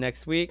will see you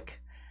next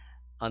week.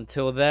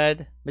 Until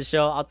then,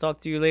 Michelle, I'll talk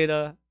to you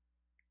later.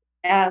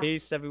 Yes.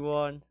 Peace,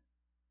 everyone.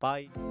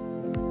 Bye.